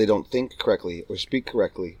 Because they don't think correctly, or speak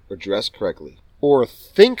correctly, or dress correctly. Or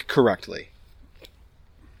think correctly.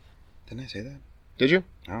 Didn't I say that? Did you?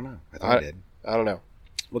 I don't know. I thought I did. I don't know.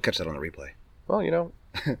 We'll catch that on the replay. Well,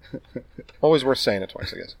 always worth saying it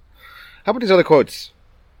twice, I guess. How about these other quotes?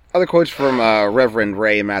 Other quotes from Reverend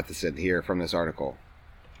Ray Matheson here from this article.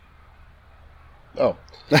 Oh,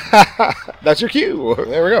 That's your cue.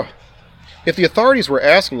 there we go. If the authorities were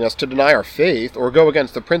asking us to deny our faith or go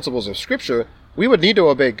against the principles of Scripture, we would need to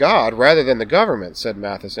obey God rather than the government, said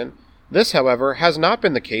Matheson. This, however, has not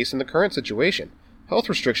been the case in the current situation. Health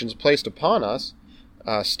restrictions placed upon us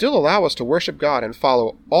still allow us to worship God and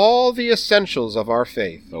follow all the essentials of our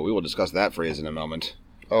faith. Oh, we will discuss that phrase in a moment.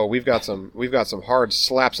 Oh, we've got some hard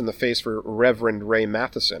slaps in the face for Reverend Ray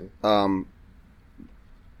Matheson.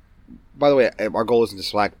 By the way, our goal isn't to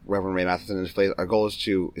slack Reverend Ray Matheson in his face. Our goal is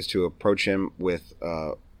to approach him with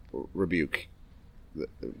rebuke,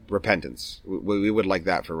 repentance. We would like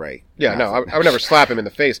that for Ray. Yeah, Matheson. no, I would never slap him in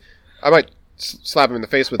the face. I might slap him in the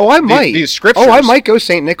face with these scriptures. Oh, I might go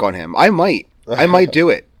Saint Nick on him. I might do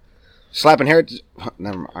it. Slapping hair.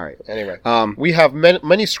 Never mind. All right. Anyway, we have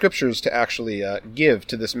many scriptures to actually give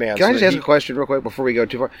to this man. Can I just ask a question real quick before we go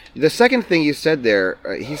too far? The second thing you said there,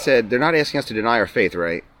 he said they're not asking us to deny our faith,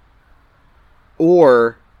 right?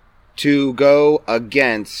 Or to go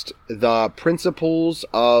against the principles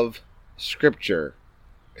of Scripture.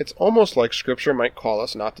 It's almost like Scripture might call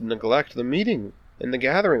us not to neglect the meeting and the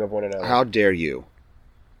gathering of one another. How dare you?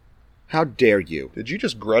 How dare you? Did you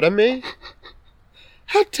just grudge me?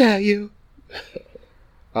 How dare you?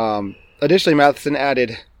 Additionally, Matheson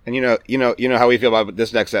added, and you know how we feel about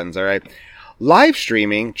this next sentence, all right? Live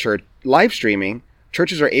streaming,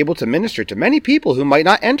 churches are able to minister to many people who might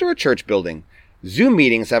not enter a church building. Zoom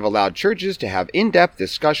meetings have allowed churches to have in-depth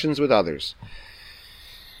discussions with others.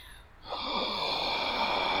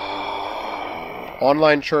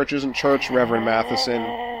 Online church isn't church, Reverend Matheson.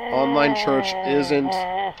 Online church isn't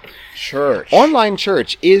church. Online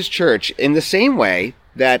church is church in the same way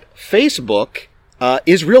that Facebook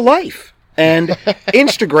is real life. And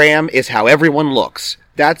Instagram is how everyone looks.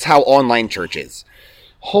 That's how online church is.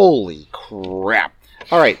 Holy crap.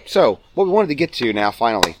 All right, so what we wanted to get to now,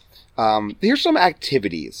 finally. Here's some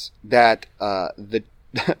activities that the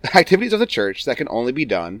activities of the church that can only be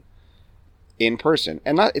done in person,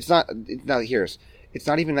 and it's not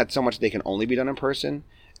even that so much they can only be done in person.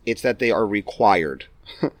 It's that they are required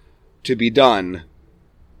to be done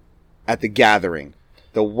at the gathering.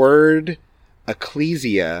 The word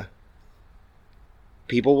ecclesia,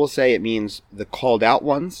 people will say it means the called out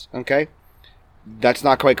ones. Okay, that's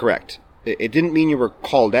not quite correct. It didn't mean you were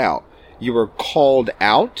called out. You were called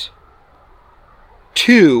out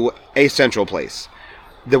to a central place.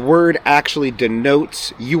 The word actually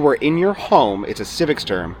denotes you were in your home. It's a civics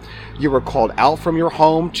term. You were called out from your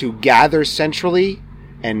home to gather centrally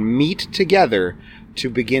and meet together to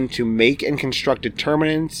begin to make and construct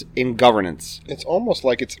determinants in governance. It's almost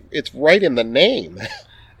like it's right in the name.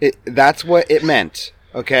 That's what it meant.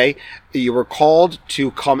 Okay? You were called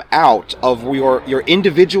to come out of your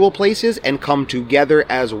individual places and come together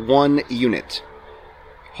as one unit.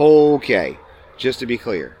 Okay. Just to be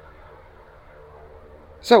clear.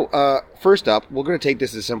 So, first up, we're going to take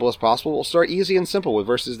this as simple as possible. We'll start easy and simple with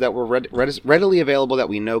verses that were readily available that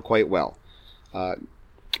we know quite well.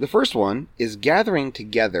 The first one is gathering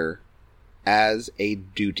together as a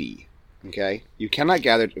duty. Okay? You cannot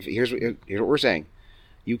gather... Here's what we're saying.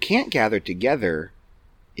 You can't gather together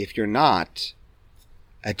if you're not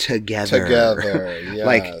together. Together, yes.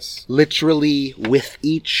 Like, literally with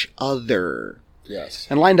each other. Yes.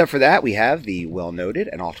 And lined up for that, we have the well-noted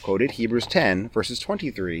and oft-quoted Hebrews 10, verses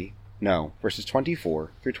 24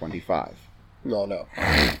 through 25. No.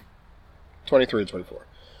 23 to 24.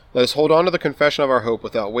 Let us hold on to the confession of our hope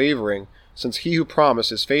without wavering, since he who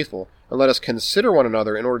promised is faithful, and let us consider one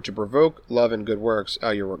another in order to provoke love and good works.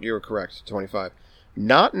 You were correct, 25.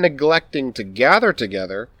 Not neglecting to gather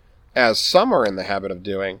together, as some are in the habit of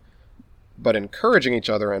doing, but encouraging each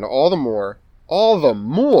other, and all the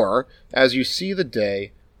more as you see the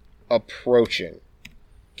day approaching.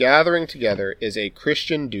 Gathering together is a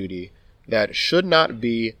Christian duty that should not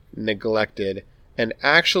be neglected and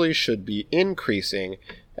actually should be increasing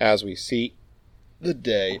as we see the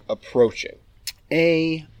day approaching.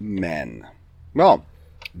 Amen. Well,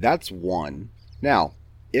 that's one. Now,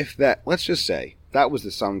 let's just say that was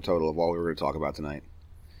the sum total of all we were going to talk about tonight.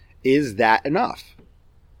 Is that enough?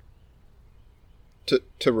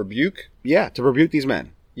 To rebuke? Yeah, to rebuke these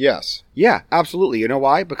men. Yes. Yeah, absolutely. You know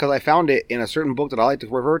why? Because I found it in a certain book that I like to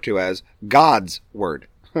refer to as God's Word.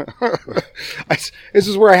 This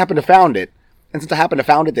is where I happened to found it. And since I happened to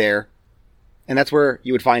found it there, and that's where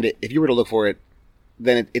you would find it, if you were to look for it,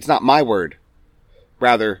 then it's not my word.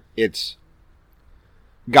 Rather, it's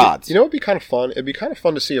God's. You know what would be kind of fun? It'd be kind of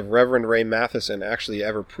fun to see if Reverend Ray Matheson actually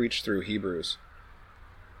ever preached through Hebrews.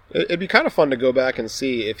 It'd be kind of fun to go back and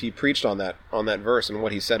see if he preached on that verse and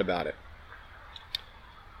what he said about it.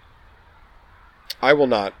 I will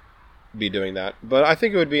not be doing that, but I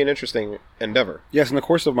think it would be an interesting endeavor. Yes, in the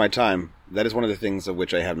course of my time, that is one of the things of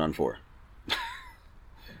which I have none for.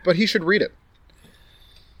 But he should read it.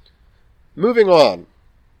 Moving on.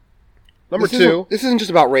 Number two. This isn't just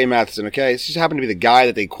about Ray Matheson, okay? This just happened to be the guy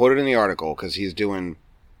that they quoted in the article because he's doing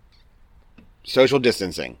social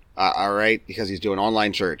distancing, all right? Because he's doing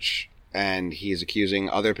online church, and he's accusing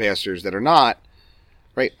other pastors that are not,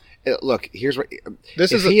 right? Look, here's what...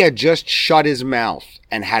 If he had just shut his mouth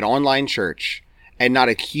and had online church and not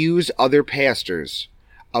accused other pastors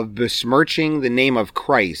of besmirching the name of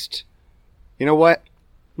Christ, you know what?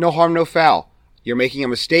 No harm, no foul. You're making a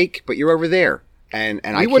mistake, but you're over there. And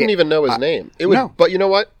we wouldn't even know his name. It would, no. But you know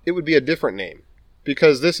what? It would be a different name,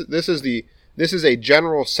 because this is a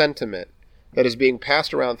general sentiment that is being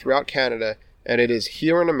passed around throughout Canada, and it is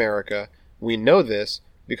here in America. We know this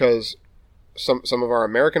because some of our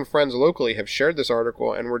American friends locally have shared this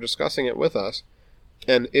article and were discussing it with us,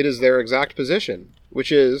 and it is their exact position,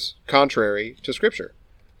 which is contrary to Scripture.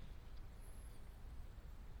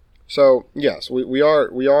 So yes, we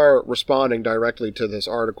are responding directly to this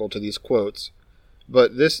article, to these quotes.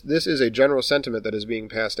 But this is a general sentiment that is being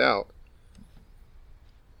passed out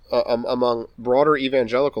among broader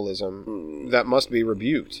evangelicalism that must be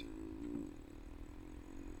rebuked.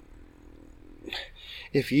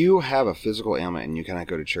 If you have a physical ailment and you cannot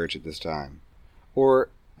go to church at this time, or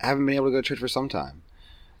haven't been able to go to church for some time,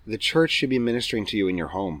 the church should be ministering to you in your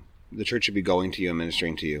home. The church should be going to you and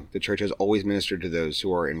ministering to you. The church has always ministered to those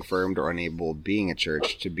who are infirmed or unable, being at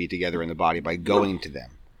church, to be together in the body by going to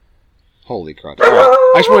them. Holy crud.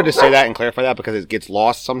 Right. I just wanted to say that and clarify that because it gets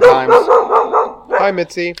lost sometimes. Hi,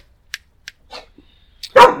 Mitzi.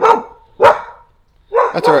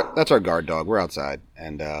 That's our guard dog. We're outside.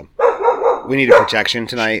 And we needed protection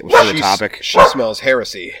tonight for the topic. She smells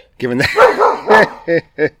heresy. Given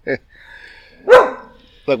that.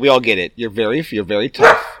 Look, we all get it. You're very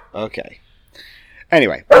tough. Okay.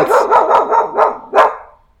 Anyway,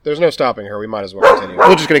 there's no stopping her. We might as well continue.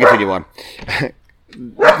 We're just going to continue on.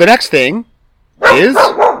 The next thing is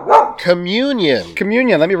communion.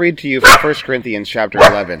 Communion. Let me read to you from 1 Corinthians chapter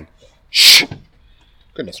 11. Shh.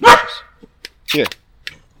 Goodness gracious.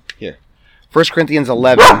 Here. 1 Corinthians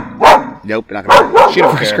 11. Nope, not going to. She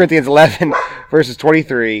don't care. 1 Corinthians 11, verses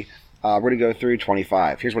 23. We're going to go through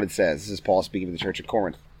 25. Here's what it says. This is Paul speaking to the church at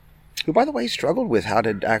Corinth, who, by the way, struggled with how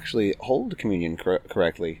to actually hold communion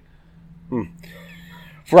correctly.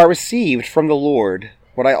 For I received from the Lord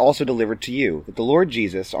what I also delivered to you, that the Lord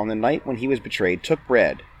Jesus, on the night when he was betrayed, took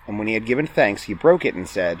bread, and when he had given thanks, he broke it and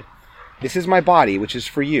said, "This is my body, which is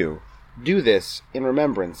for you. Do this in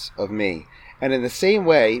remembrance of me." And in the same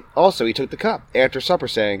way, also he took the cup after supper,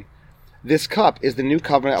 saying, "This cup is the new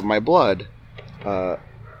covenant of my blood.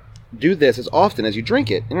 Do this as often as you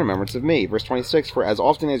drink it in remembrance of me." Verse 26, "For as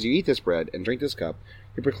often as you eat this bread and drink this cup,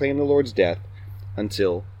 you proclaim the Lord's death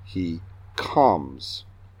until he comes."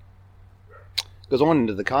 Goes on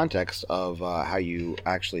into the context of how you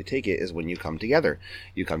actually take it is when you come together.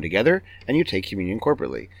 You come together and you take communion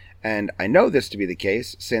corporately. And I know this to be the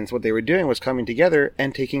case since what they were doing was coming together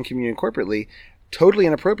and taking communion corporately totally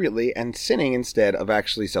inappropriately and sinning instead of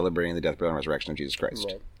actually celebrating the death, burial, and resurrection of Jesus Christ.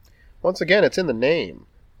 Right. Once again, it's in the name.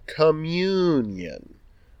 Communion.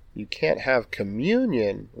 You can't have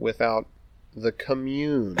communion without the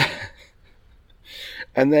commune.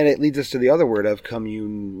 And then it leads us to the other word of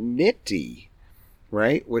community,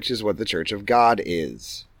 right? Which is what the Church of God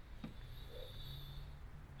is.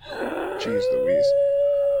 Jeez Louise.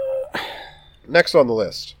 Next on the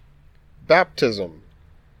list, baptism.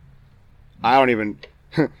 I don't even...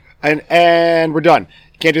 and we're done.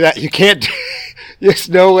 You can't do that. You can't... There's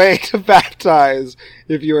no way to baptize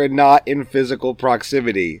if you are not in physical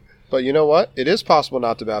proximity. But you know what? It is possible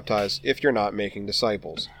not to baptize if you're not making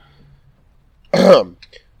disciples.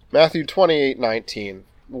 Matthew 28:19.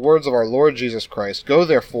 The words of our Lord Jesus Christ. "Go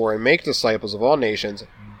therefore and make disciples of all nations,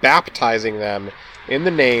 baptizing them in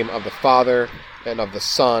the name of the Father and of the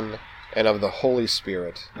Son and of the Holy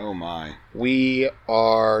Spirit." Oh my. We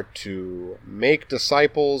are to make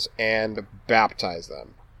disciples and baptize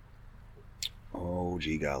them. Oh,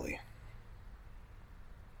 gee golly.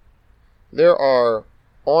 There are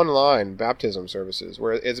online baptism services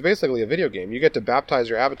where it's basically a video game. You get to baptize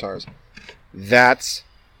your avatars. That's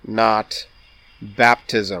not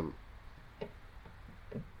baptism.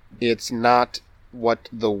 It's not what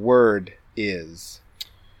the word is.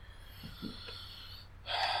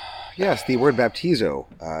 Yes, the word baptizo,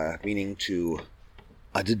 meaning to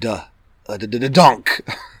dunk.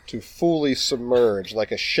 To fully submerge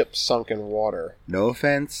like a ship sunk in water. No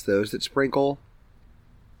offense, those that sprinkle.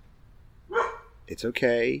 It's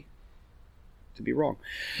okay to be wrong.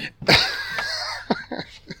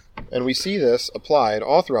 And we see this applied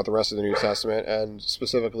all throughout the rest of the New Testament, and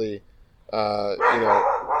specifically,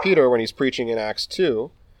 Peter, when he's preaching in Acts 2,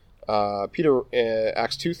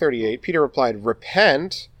 Acts 2:38, Peter replied,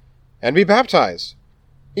 "Repent and be baptized,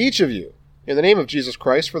 each of you, in the name of Jesus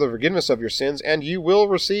Christ for the forgiveness of your sins, and you will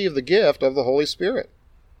receive the gift of the Holy Spirit."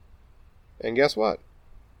 And guess what?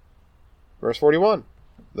 Verse 41,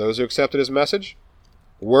 those who accepted his message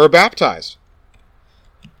were baptized.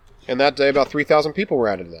 And that day, about 3,000 people were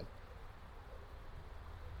added to them.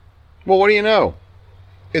 Well, what do you know?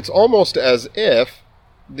 It's almost as if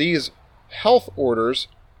these health orders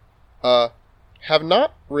have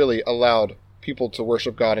not really allowed people to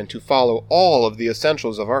worship God and to follow all of the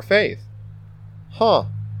essentials of our faith. Huh.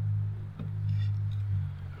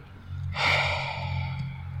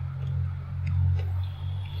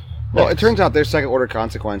 Well, it turns out their second order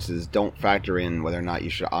consequences don't factor in whether or not you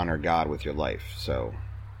should honor God with your life. So,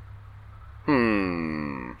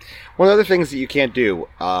 one of the other things that you can't do,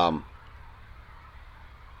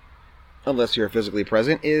 unless you're physically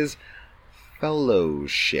present, is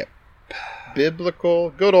fellowship.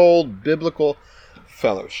 Good old biblical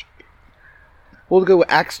fellowship. We'll go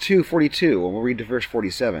with Acts 2:42, and we'll read to verse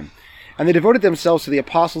 47. And they devoted themselves to the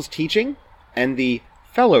apostles' teaching and the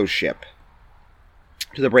fellowship,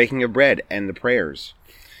 to the breaking of bread and the prayers.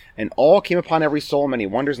 And all came upon every soul, many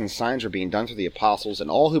wonders and signs were being done through the apostles,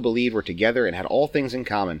 and all who believed were together and had all things in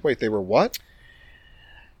common. Wait, they were what?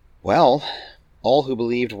 Well, all who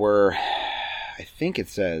believed were, I think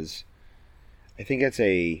it's a...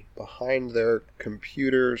 Behind their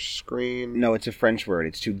computer screen? No, it's a French word.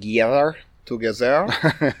 It's together. Together?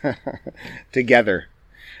 Together.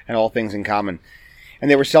 And all things in common. And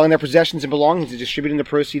they were selling their possessions and belongings and distributing the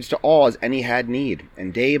proceeds to all as any had need.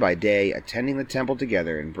 And day by day, attending the temple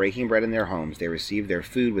together and breaking bread in their homes, they received their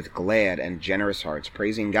food with glad and generous hearts,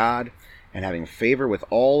 praising God and having favor with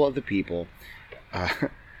all of the people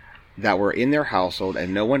that were in their household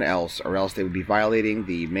and no one else, or else they would be violating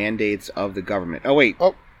the mandates of the government. Oh, wait.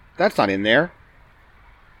 Oh, that's not in there.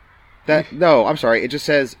 No, I'm sorry. It just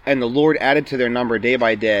says, and the Lord added to their number day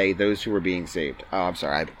by day those who were being saved. Oh, I'm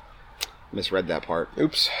sorry. I misread that part.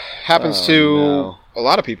 Oops. Happens to a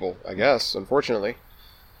lot of people, I guess, unfortunately.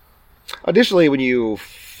 Additionally, when you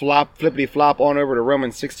flippity-flop on over to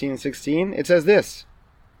Romans 16:16, it says this.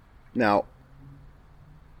 Now,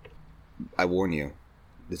 I warn you,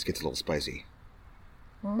 this gets a little spicy.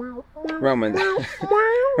 Romans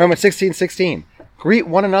 16:16. Greet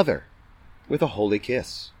one another with a holy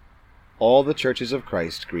kiss. All the churches of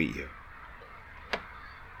Christ greet you.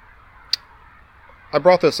 I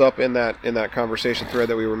brought this up in that conversation thread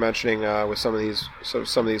that we were mentioning with some of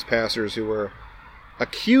these pastors who were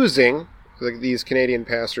accusing these Canadian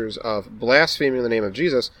pastors of blaspheming the name of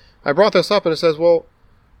Jesus. I brought this up and it says, well,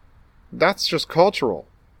 that's just cultural.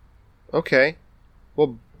 Okay,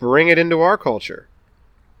 well, bring it into our culture.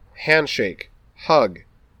 Handshake, hug,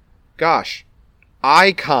 gosh,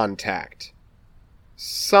 eye contact,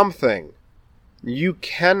 something. You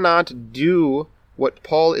cannot do what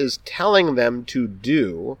Paul is telling them to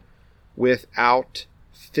do without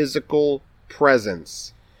physical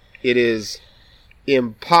presence. It is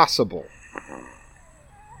impossible.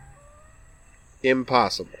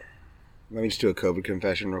 Impossible. Let me just do a COVID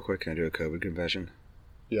confession real quick. Can I do a COVID confession?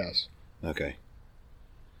 Yes. Okay.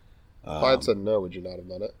 If I had said no, would you not have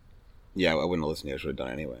done it? Yeah, I wouldn't have listened to you. I should have done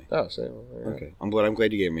it anyway. Oh, so yeah. Okay. I'm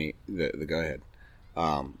glad you gave me the go ahead.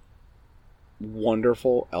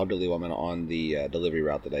 Wonderful elderly woman on the delivery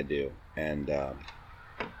route that I do, and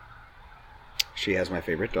she has my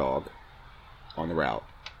favorite dog on the route,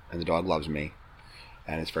 and the dog loves me,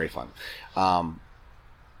 and it's very fun.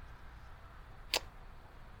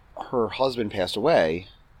 Her husband passed away.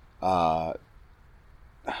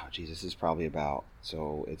 This is probably about,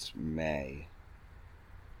 so it's May.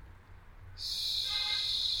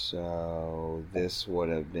 So this would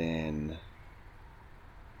have been,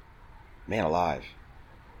 man alive,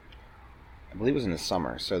 I believe it was in the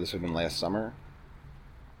summer, so this would have been last summer.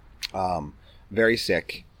 Very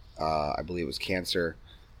sick. I believe it was cancer.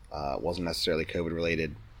 It wasn't necessarily COVID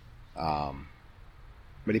related. But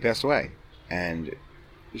he passed away, and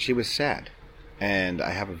she was sad. And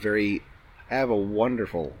I have a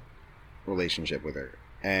wonderful relationship with her.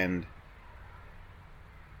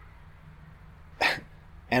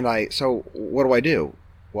 So what do?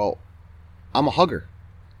 Well, I'm a hugger.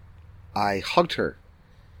 I hugged her,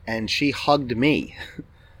 and she hugged me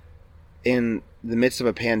in the midst of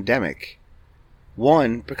a pandemic.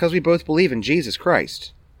 One, because we both believe in Jesus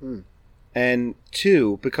Christ. And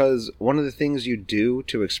two, because one of the things you do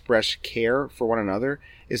to express care for one another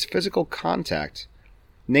is physical contact.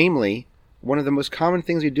 Namely, one of the most common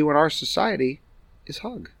things we do in our society is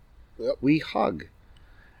hug. Yep. We hug.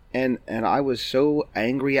 And I was so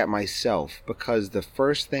angry at myself because the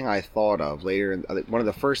first thing I thought of one of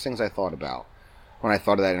the first things I thought about when I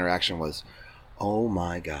thought of that interaction was, oh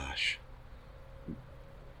my gosh,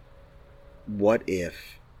 what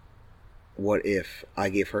if I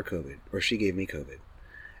gave her COVID or she gave me COVID?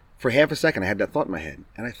 For half a second, I had that thought in my head,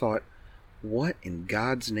 and I thought, what in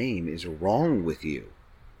God's name is wrong with you?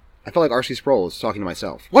 I felt like R.C. Sproul was talking to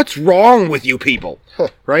myself. What's wrong with you people?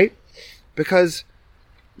 Right? Because,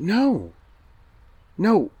 no,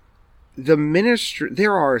 the ministry,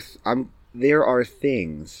 there are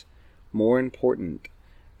things more important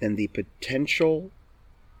than the potential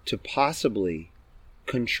to possibly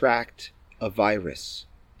contract a virus.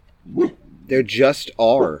 There just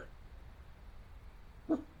are.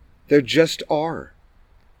 There just are.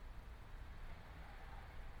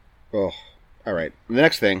 Oh, all right. The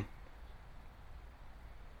next thing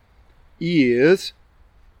is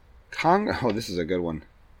this is a good one.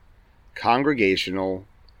 Congregational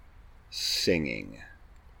singing.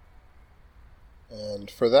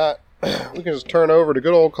 And for that, we can just turn over to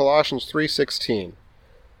good old Colossians 3:16.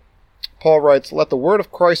 Paul writes, "Let the word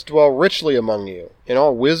of Christ dwell richly among you, in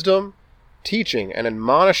all wisdom, teaching and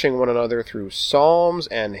admonishing one another through psalms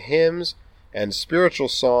and hymns and spiritual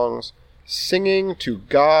songs, singing to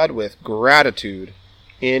God with gratitude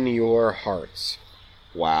in your hearts."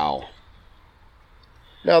 Wow.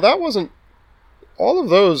 Now that wasn't all of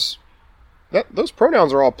those. Those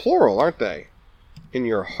pronouns are all plural, aren't they? In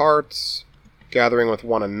your hearts, gathering with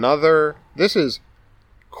one another. This is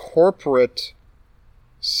corporate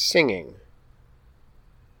singing.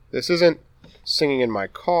 This isn't singing in my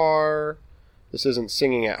car. This isn't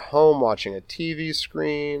singing at home watching a TV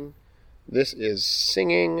screen. This is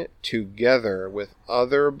singing together with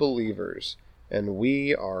other believers, and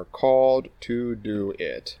we are called to do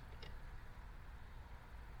it.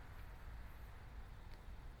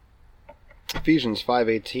 Ephesians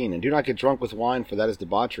 5:18, "And do not get drunk with wine, for that is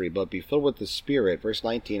debauchery, but be filled with the Spirit." Verse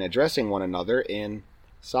 19, "Addressing one another in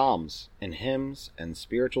psalms and hymns and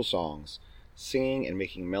spiritual songs, singing and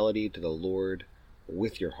making melody to the Lord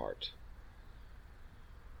with your heart."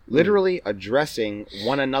 Literally addressing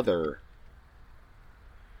one another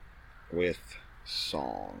with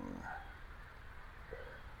song.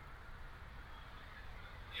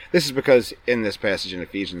 This is because in this passage in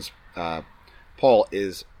Ephesians, Paul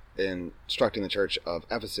is instructing the church of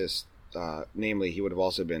Ephesus, namely he would have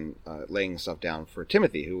also been laying stuff down for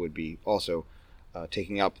Timothy, who would be also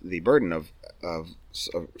taking up the burden of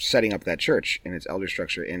setting up that church in its elder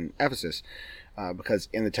structure in Ephesus, because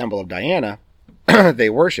in the temple of Diana, they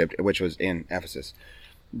worshipped, which was in Ephesus,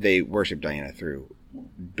 they worshipped Diana through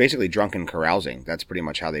basically drunken carousing. That's pretty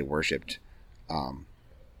much how they worshipped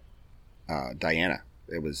Diana.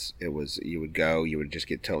 It was you would just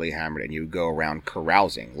get totally hammered and you would go around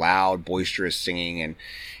carousing, loud, boisterous singing, and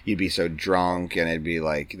you'd be so drunk, and it'd be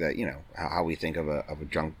like that, how we think of a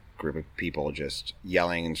drunk group of people just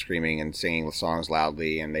yelling and screaming and singing the songs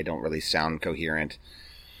loudly, and they don't really sound coherent.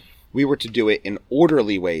 We were to do it in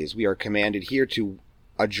orderly ways. We are commanded here to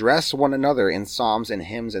address one another in psalms and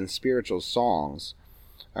hymns and spiritual songs,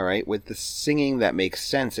 all right, with the singing that makes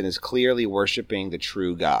sense and is clearly worshiping the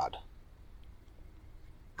true God.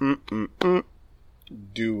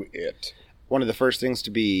 Do it. One of the first things to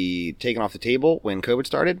be taken off the table when COVID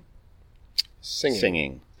started?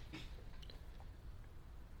 Singing.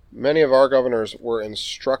 Many of our governors were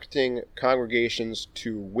instructing congregations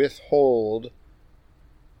to withhold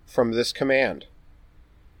from this command.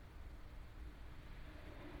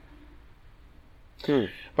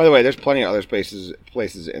 By the way, there's plenty of other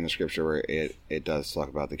places in the scripture where it does talk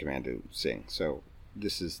about the command to sing. So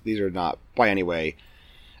these are not by any way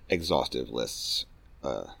exhaustive lists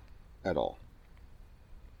at all.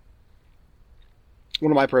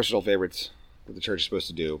 One of my personal favorites that the church is supposed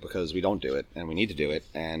to do, because we don't do it and we need to do it,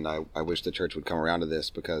 and I wish the church would come around to this,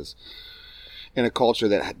 because in a culture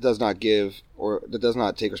that does not give or that does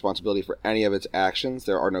not take responsibility for any of its actions,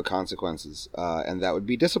 there are no consequences, and that would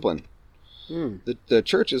be discipline. The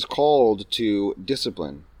church is called to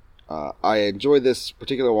discipline. I enjoy this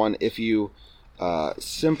particular one if you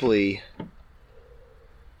simply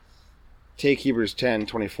take Hebrews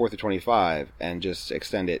 10:24 through 25 and just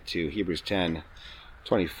extend it to Hebrews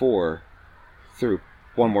 10:24 through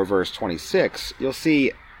one more verse 26. You'll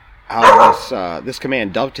see how this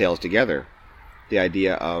command dovetails together, the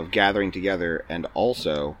idea of gathering together and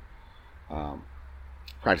also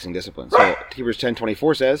practicing discipline. So Hebrews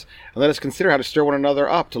 10:24 says, "And let us consider how to stir one another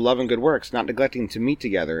up to love and good works, not neglecting to meet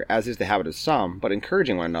together, as is the habit of some, but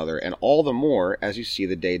encouraging one another, and all the more as you see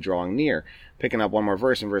the day drawing near." Picking up one more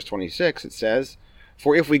verse in verse 26, it says,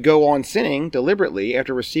 "For if we go on sinning deliberately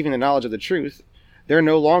after receiving the knowledge of the truth, there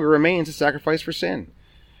no longer remains a sacrifice for sin."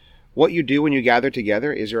 What you do when you gather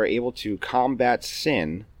together is you are able to combat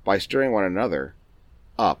sin by stirring one another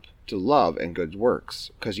up to love and good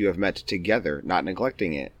works, because you have met together, not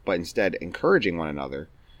neglecting it, but instead encouraging one another,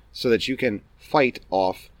 so that you can fight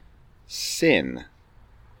off sin.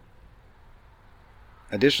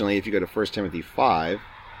 Additionally, if you go to 1 Timothy 5,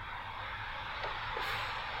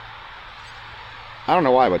 I don't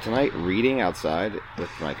know why, but tonight reading outside with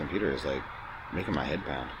my computer is like making my head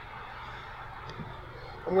pound.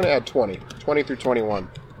 I'm going to add 20 through 21.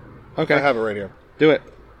 Okay. I have it right here. Do it.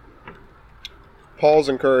 Paul's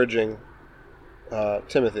encouraging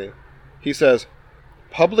Timothy. He says,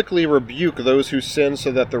 "Publicly rebuke those who sin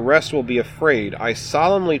so that the rest will be afraid. I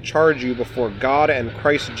solemnly charge you before God and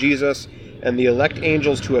Christ Jesus and the elect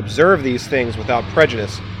angels to observe these things without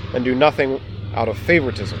prejudice and do nothing out of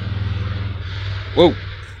favoritism." Whoa.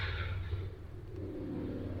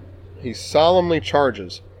 He solemnly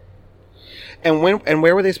charges. And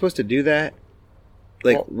where were they supposed to do that?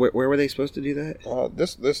 Like, Well, where were they supposed to do that?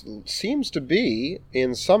 This seems to be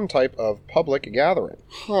in some type of public gathering.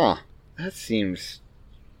 Huh. That seems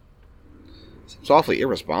awfully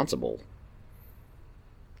irresponsible.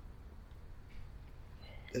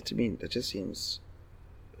 That just seems...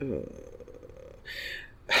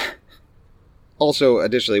 Also,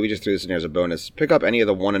 additionally, we just threw this in here as a bonus. Pick up any of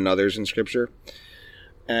the one another's in Scripture,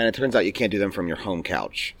 and it turns out you can't do them from your home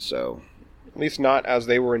couch, so... At least not as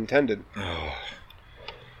they were intended.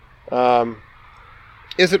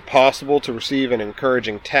 Is it possible to receive an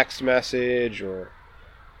encouraging text message or,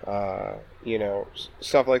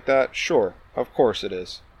 stuff like that? Sure, of course it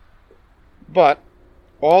is. But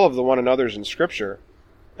all of the one another's in Scripture,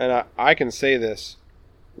 and I can say this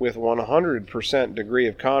with 100% degree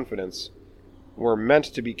of confidence, were meant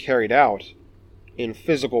to be carried out in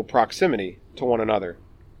physical proximity to one another.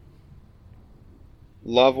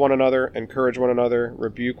 Love one another, encourage one another,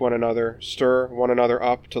 rebuke one another, stir one another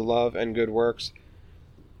up to love and good works.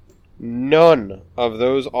 None of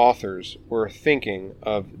those authors were thinking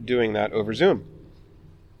of doing that over Zoom.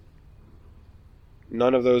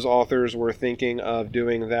 None of those authors were thinking of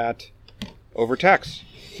doing that over text.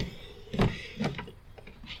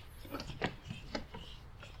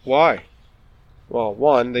 Why? Well,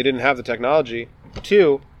 one, they didn't have the technology.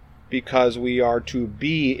 Two, because we are to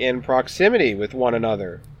be in proximity with one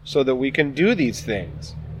another so that we can do these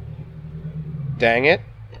things. Dang it.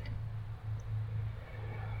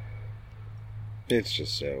 It's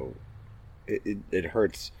just so... It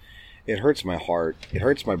hurts. It hurts my heart. It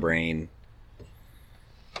hurts my brain.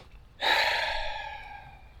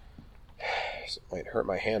 It might hurt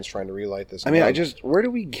my hands trying to relight this. Where do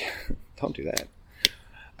we get... Don't do that.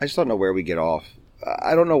 I just don't know where we get off.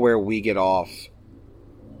 I don't know where we get off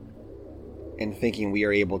in thinking we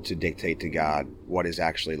are able to dictate to God what is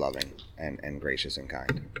actually loving and gracious and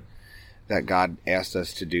kind. That God asked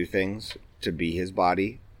us to do things, to be his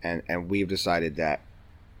body, and we've decided that,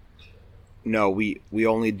 no, we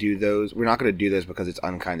only do those. We're not going to do those because it's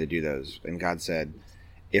unkind to do those. And God said,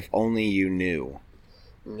 if only you knew.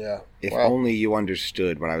 Yeah. If only you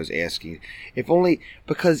understood what I was asking. If only,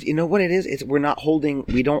 because you know what it is? We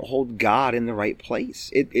don't hold God in the right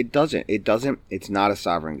place. It doesn't. It's not a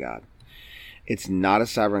sovereign God. It's not a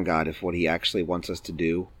sovereign God if what he actually wants us to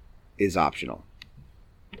do is optional.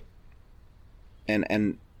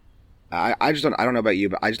 And I don't know about you,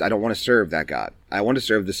 but I don't want to serve that God. I want to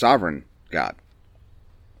serve the sovereign God.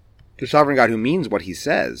 The sovereign God who means what he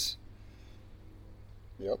says.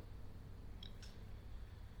 Yep.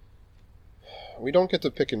 We don't get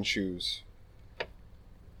to pick and choose.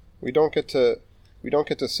 We don't get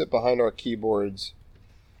to sit behind our keyboards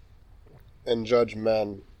and judge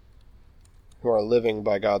men who are living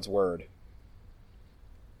by God's word.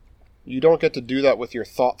 You don't get to do that with your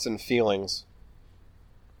thoughts and feelings.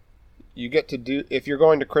 You get to do, if you're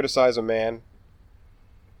going to criticize a man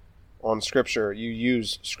on Scripture, you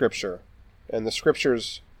use Scripture. And the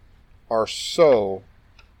Scriptures are so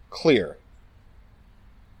clear.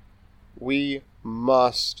 We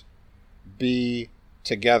must be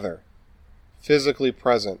together, physically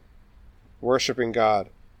present, worshiping God,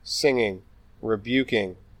 singing,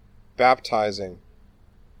 rebuking, baptizing,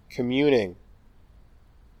 communing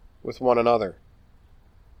with one another.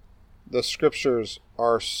 The Scriptures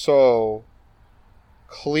are so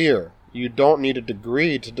clear. You don't need a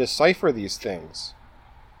degree to decipher these things.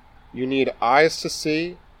 You need eyes to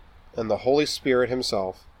see and the Holy Spirit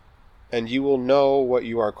himself, and you will know what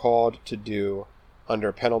you are called to do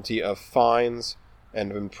under penalty of fines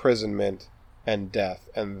and imprisonment and death.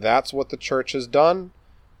 And that's what the church has done,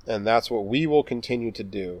 and that's what we will continue to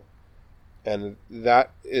do. And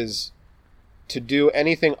that is, to do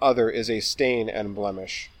anything other is a stain and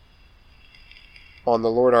blemish on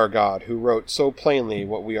the Lord our God, who wrote so plainly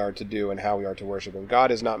what we are to do and how we are to worship him.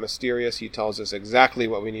 God is not mysterious. He tells us exactly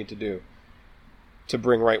what we need to do to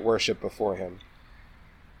bring right worship before him.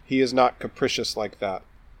 He is not capricious like that.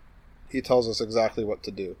 He tells us exactly what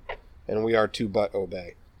to do, and we are to but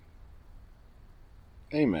obey.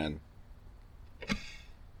 Amen.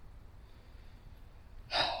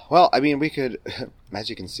 Well, I mean, we could, as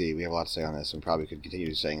you can see, we have a lot to say on this, and probably could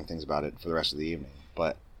continue saying things about it for the rest of the evening.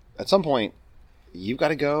 But at some point, you've got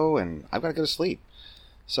to go, and I've got to go to sleep.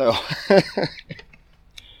 So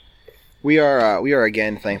we are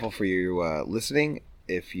again thankful for you listening.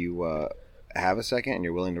 If you have a second and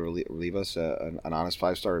you're willing to leave us an honest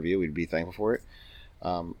 5-star review, we'd be thankful for it.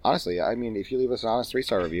 Honestly, I mean, if you leave us an honest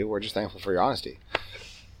 3-star review, we're just thankful for your honesty.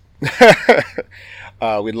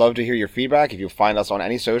 We'd love to hear your feedback. If you find us on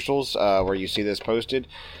any socials where you see this posted,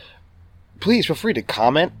 please feel free to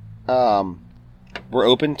comment. We're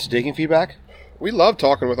open to taking feedback. We love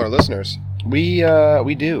talking with our listeners. We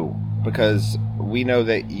do, because we know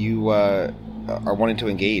that you are wanting to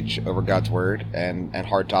engage over God's word and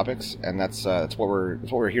hard topics, and that's what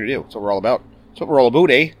we're here to do. That's what we're all about. That's what we're all about,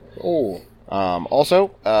 eh? Oh.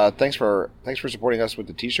 Also, thanks for supporting us with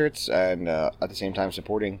the t-shirts, and at the same time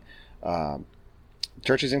supporting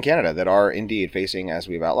churches in Canada that are indeed facing, as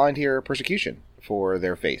we've outlined here, persecution for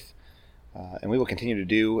their faith. And we will continue to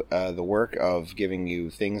do the work of giving you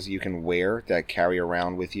things you can wear that carry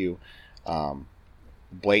around with you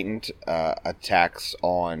blatant attacks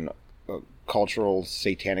on cultural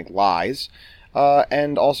satanic lies,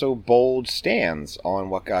 and also bold stands on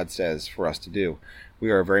what God says for us to do. We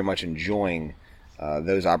are very much enjoying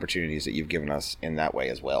those opportunities that you've given us in that way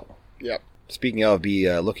as well. Yep. Speaking of, be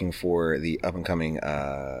looking for the up-and-coming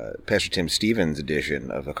Pastor Tim Stevens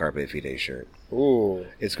edition of the Carpe Fide shirt. Ooh.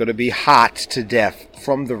 It's going to be hot to death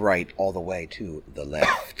from the right all the way to the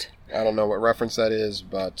left. I don't know what reference that is,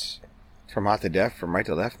 but... From hot to death? From right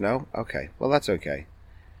to left? No? Okay. Well, that's okay.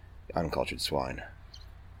 Uncultured swine.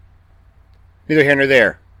 Neither here nor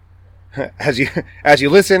there. As you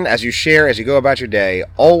listen, as you share, as you go about your day,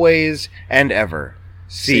 always and ever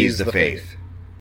seize the faith.